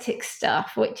analytic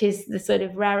stuff, which is the sort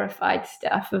of rarefied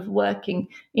stuff of working,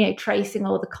 tracing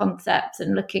all the concepts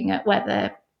and looking at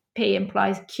whether P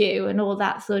implies Q and all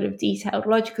that sort of detailed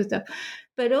logical stuff,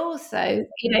 but also,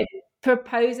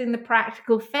 proposing the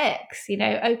practical fix.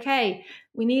 Okay,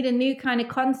 we need a new kind of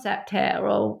concept here,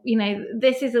 or,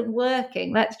 this isn't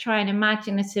working. Let's try and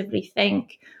imaginatively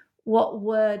think what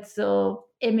words or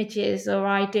images or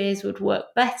ideas would work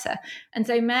better. And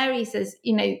so Mary says,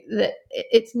 that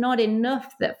it's not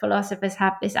enough that philosophers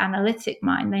have this analytic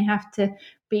mind. They have to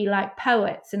be like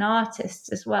poets and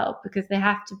artists as well, because they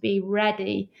have to be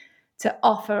ready to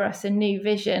offer us a new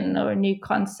vision or a new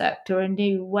concept or a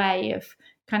new way of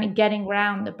kind of getting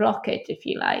around the blockage, if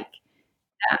you like,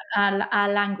 that our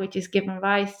language is given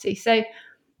rise to. So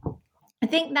I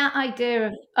think that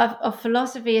idea of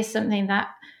philosophy is something that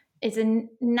is a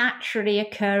naturally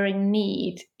occurring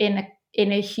need in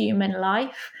a human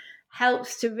life,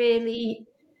 helps to really,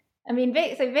 so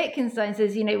Wittgenstein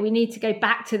says, we need to go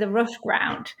back to the rough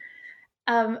ground.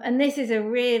 And this is a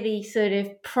really sort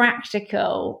of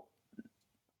practical,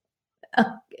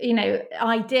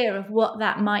 idea of what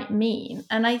that might mean.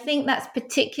 And I think that's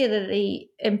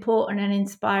particularly important and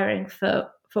inspiring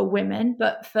for women,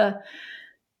 but for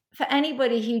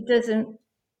anybody who doesn't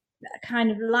kind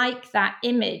of like that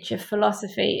image of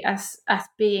philosophy as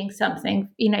being something,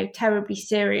 terribly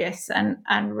serious and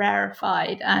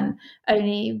rarefied, and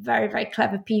only very, very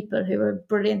clever people who are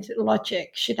brilliant at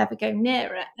logic should ever go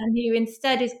near it, and who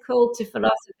instead is called to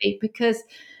philosophy because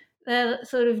they're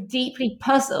sort of deeply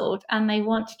puzzled and they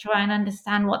want to try and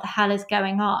understand what the hell is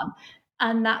going on.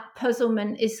 And that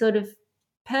puzzlement is sort of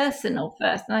personal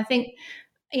first. And I think,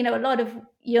 a lot of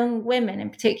young women in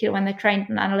particular, when they're trained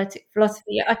in analytic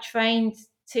philosophy, are trained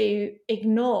to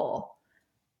ignore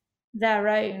their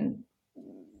own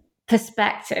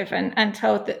perspective and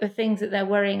told that the things that they're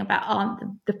worrying about aren't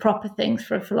the proper things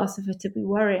for a philosopher to be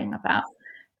worrying about.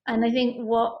 And I think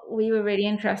what we were really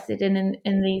interested in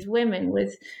these women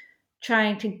was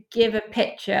trying to give a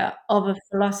picture of a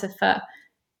philosopher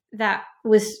that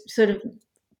was sort of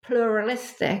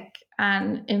pluralistic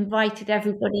and invited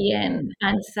everybody in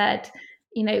and said,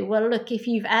 well, look, if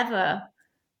you've ever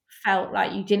felt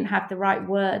like you didn't have the right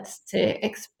words to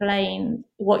explain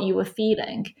what you were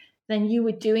feeling, then you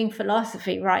were doing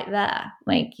philosophy right there.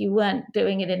 Like, you weren't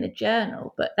doing it in a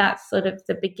journal, but that's sort of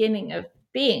the beginning of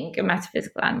being a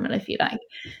metaphysical animal, if you like.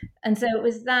 And so it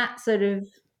was that sort of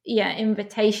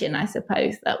invitation, I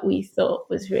suppose, that we thought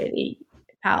was really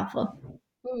powerful.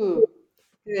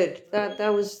 Good.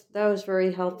 That was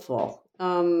very helpful.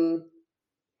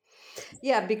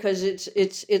 Yeah, because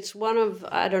it's one of,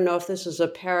 I don't know if this is a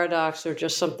paradox or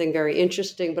just something very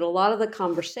interesting, but a lot of the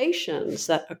conversations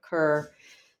that occur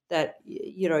that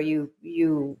you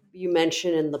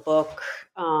mention in the book,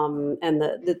 and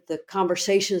the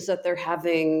conversations that they're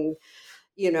having,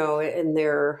 in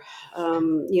their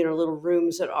little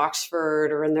rooms at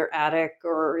Oxford or in their attic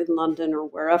or in London or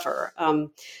wherever,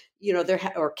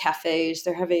 or cafes,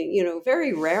 they're having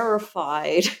very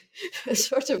rarefied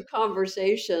sorts of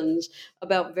conversations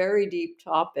about very deep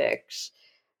topics,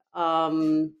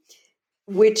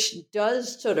 which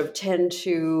does sort of tend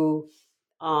to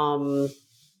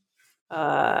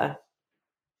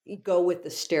go with the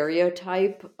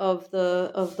stereotype of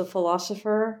the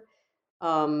philosopher,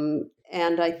 and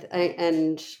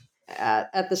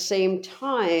at the same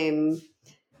time,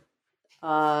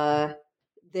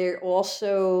 there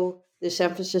also this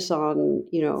emphasis on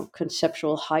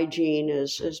conceptual hygiene,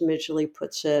 as Midgley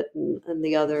puts it, and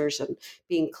the others, and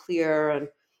being clear, and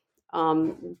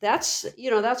that's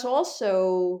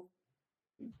also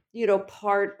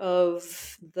part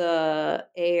of the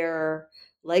Ayer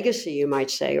legacy, you might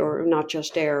say, or not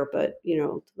just Ayer, but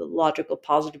the logical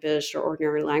positivists or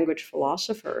ordinary language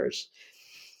philosophers.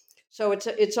 So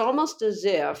it's almost as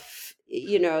if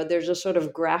there's a sort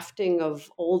of grafting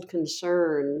of old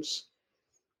concerns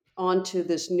onto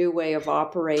this new way of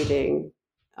operating,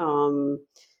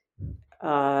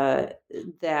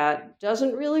 that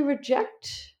doesn't really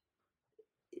reject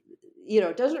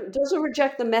doesn't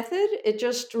reject the method. It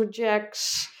just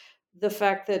rejects the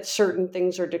fact that certain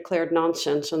things are declared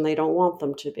nonsense and they don't want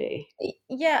them to be.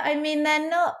 Yeah, I mean, they're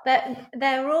not, that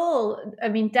they're all, I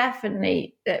mean,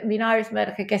 definitely, Iris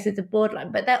Murdoch, I guess, is a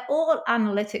borderline, but they're all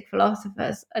analytic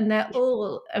philosophers, and they're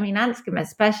all, Anscombe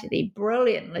especially,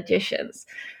 brilliant logicians.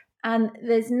 And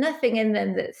there's nothing in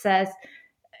them that says,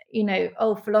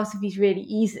 philosophy is really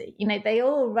easy. They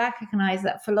all recognize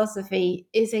that philosophy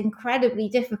is incredibly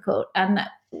difficult and that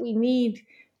we need,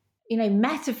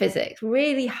 metaphysics,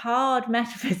 really hard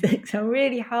metaphysics and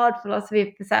really hard philosophy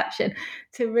of perception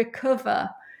to recover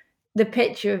the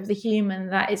picture of the human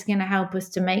that is going to help us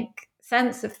to make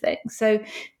sense of things. So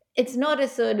it's not a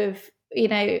sort of,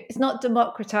 it's not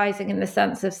democratizing in the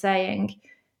sense of saying,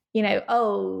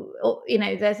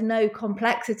 there's no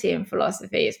complexity in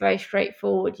philosophy. It's very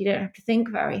straightforward. You don't have to think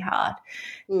very hard.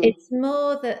 It's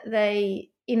more that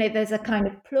there's a kind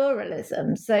of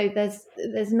pluralism. So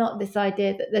there's not this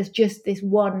idea that there's just this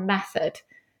one method,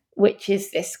 which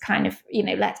is this kind of,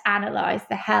 let's analyze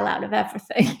the hell out of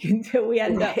everything until we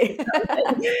end up with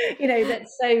something,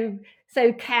 that's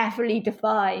so carefully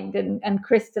defined and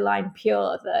crystalline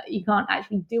pure that you can't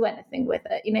actually do anything with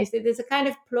it. So there's a kind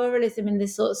of pluralism in the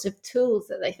sorts of tools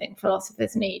that they think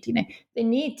philosophers need. They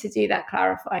need to do that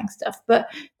clarifying stuff, but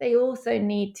they also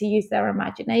need to use their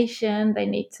imagination. They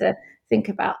need to think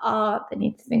about art. They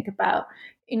need to think about,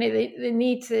 they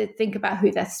need to think about who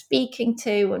they're speaking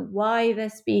to and why they're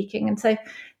speaking. And so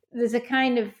there's a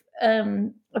kind of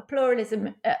a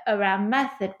pluralism around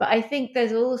method, but I think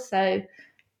there's also,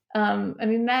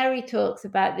 Mary talks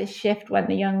about this shift when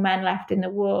the young men left in the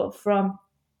war from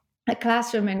a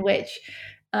classroom in which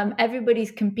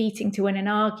everybody's competing to win an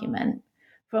argument,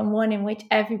 from one in which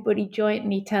everybody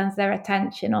jointly turns their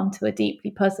attention onto a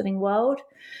deeply puzzling world.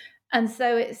 And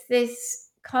so it's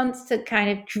this constant kind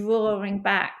of drawing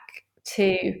back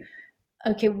to,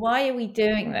 okay, why are we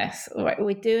doing this? Right,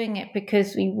 we're doing it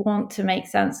because we want to make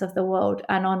sense of the world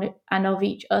and of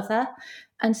each other.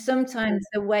 And sometimes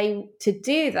the way to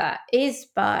do that is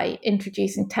by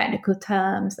introducing technical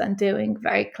terms and doing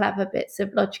very clever bits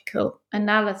of logical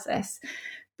analysis.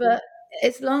 But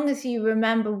as long as you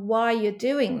remember why you're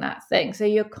doing that thing, so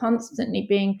you're constantly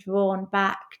being drawn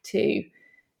back to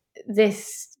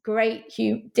this great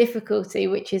difficulty,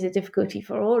 which is a difficulty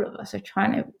for all of us, of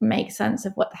trying to make sense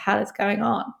of what the hell is going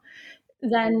on,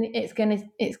 then it's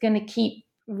gonna keep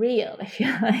real, if you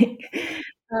like,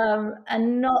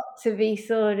 and not to be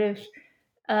sort of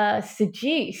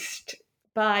seduced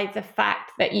by the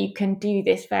fact that you can do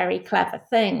this very clever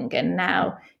thing, and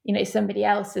now somebody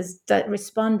else has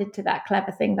responded to that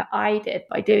clever thing that I did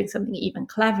by doing something even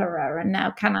cleverer, and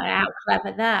now can I out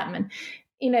clever them? And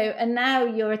and now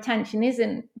your attention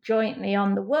isn't jointly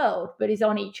on the world, but is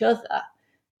on each other,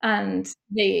 and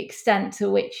the extent to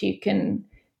which you can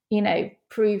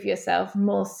prove yourself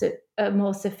a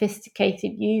more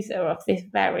sophisticated user of this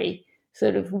very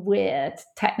sort of weird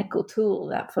technical tool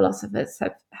that philosophers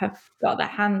have got their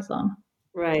hands on.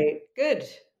 Right. Good.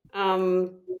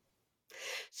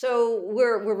 So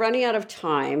we're running out of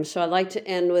time. So I'd like to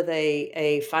end with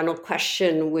a final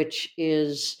question, which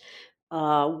is,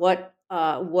 what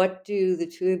do the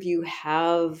two of you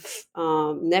have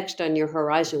next on your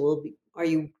horizon? Are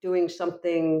you doing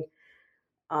something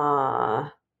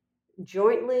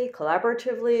jointly,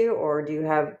 collaboratively, or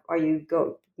are you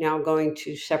now going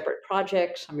to separate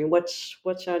projects? I mean, what's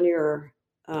on your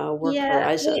work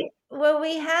horizon? Well,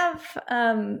 we have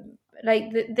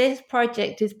this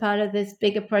project is part of this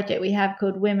bigger project we have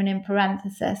called Women in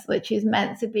Parenthesis, which is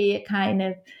meant to be a kind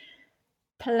of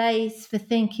place for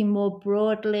thinking more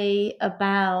broadly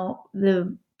about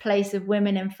the place of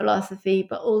women in philosophy,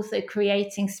 but also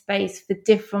creating space for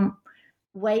different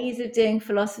ways of doing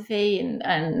philosophy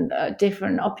and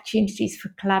different opportunities for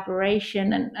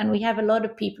collaboration. And we have a lot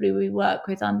of people who we work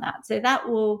with on that. So that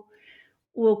will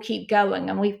keep going.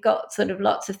 And we've got sort of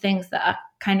lots of things that are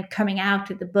kind of coming out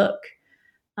of the book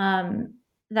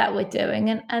that we're doing.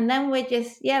 And then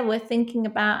we're thinking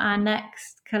about our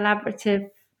next collaborative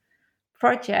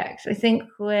projects. I think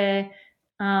we're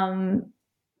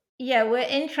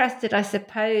interested, I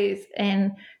suppose,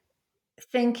 in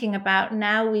thinking about,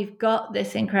 now we've got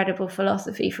this incredible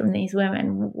philosophy from these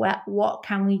women, what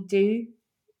can we do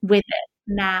with it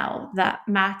now that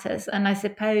matters? And I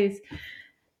suppose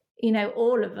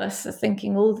all of us are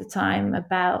thinking all the time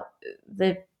about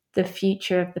the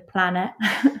future of the planet.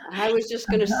 I was just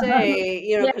going to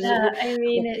say,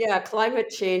 climate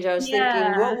change. I was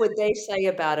thinking, what would they say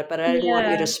about it? But I didn't want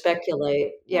you to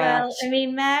speculate. Yeah. Well, I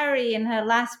mean, Mary, in her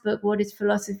last book, What is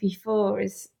Philosophy For?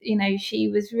 Is, she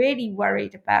was really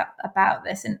worried about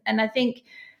this. And I think,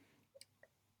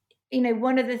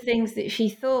 one of the things that she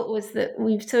thought was that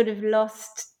we've sort of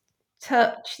lost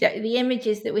touch, the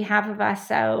images that we have of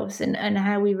ourselves and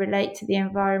how we relate to the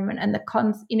environment, and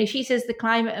she says the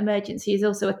climate emergency is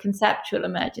also a conceptual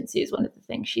emergency, is one of the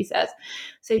things she says.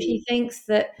 So she thinks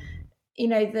that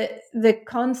the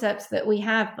concepts that we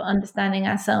have for understanding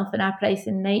ourselves and our place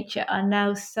in nature are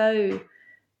now so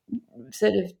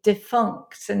sort of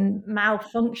defunct and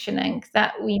malfunctioning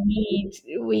that we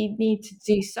need to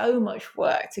do so much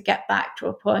work to get back to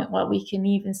a point where we can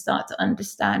even start to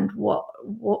understand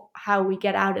how we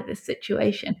get out of this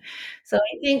situation. So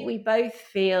I think we both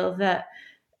feel that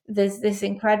there's this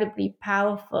incredibly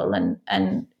powerful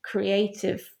and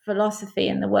creative philosophy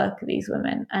in the work of these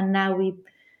women, and now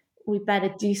we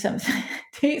better do something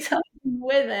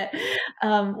with it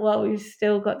while we've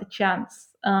still got the chance.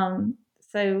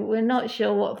 So we're not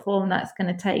sure what form that's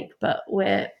going to take, but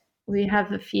we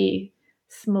have a few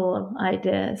small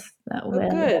ideas that we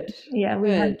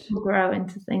hope to grow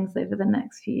into things over the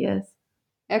next few years.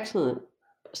 Excellent.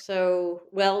 So,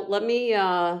 well, let me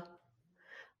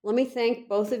thank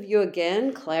both of you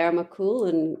again, Claire McCool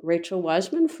and Rachel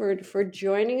Wiseman, for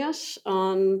joining us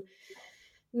on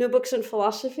New Books in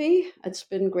Philosophy. It's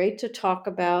been great to talk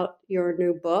about your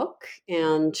new book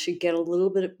and to get a little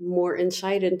bit more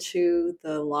insight into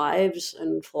the lives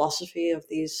and philosophy of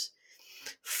these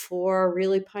four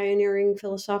really pioneering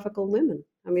philosophical women.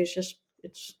 I mean,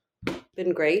 it's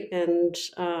been great, and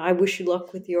I wish you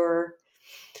luck with your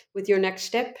next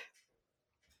step.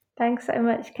 Thanks so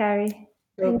much, Carrie.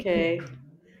 Okay.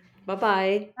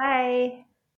 Bye-bye. Bye.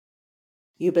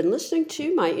 You've been listening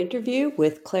to my interview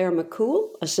with Claire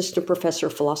McCool, Assistant Professor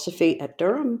of Philosophy at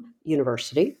Durham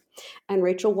University, and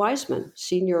Rachel Wiseman,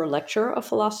 Senior Lecturer of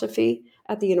Philosophy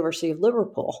at the University of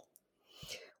Liverpool.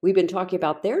 We've been talking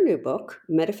about their new book,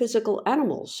 Metaphysical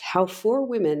Animals: How Four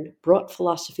Women Brought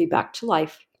Philosophy Back to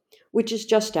Life, which is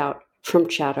just out from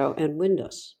Chatto and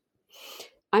Windus.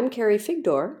 I'm Carrie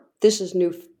Figdor. This is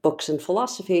New Books in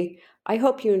Philosophy. I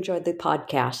hope you enjoyed the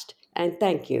podcast, and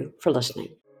thank you for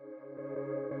listening.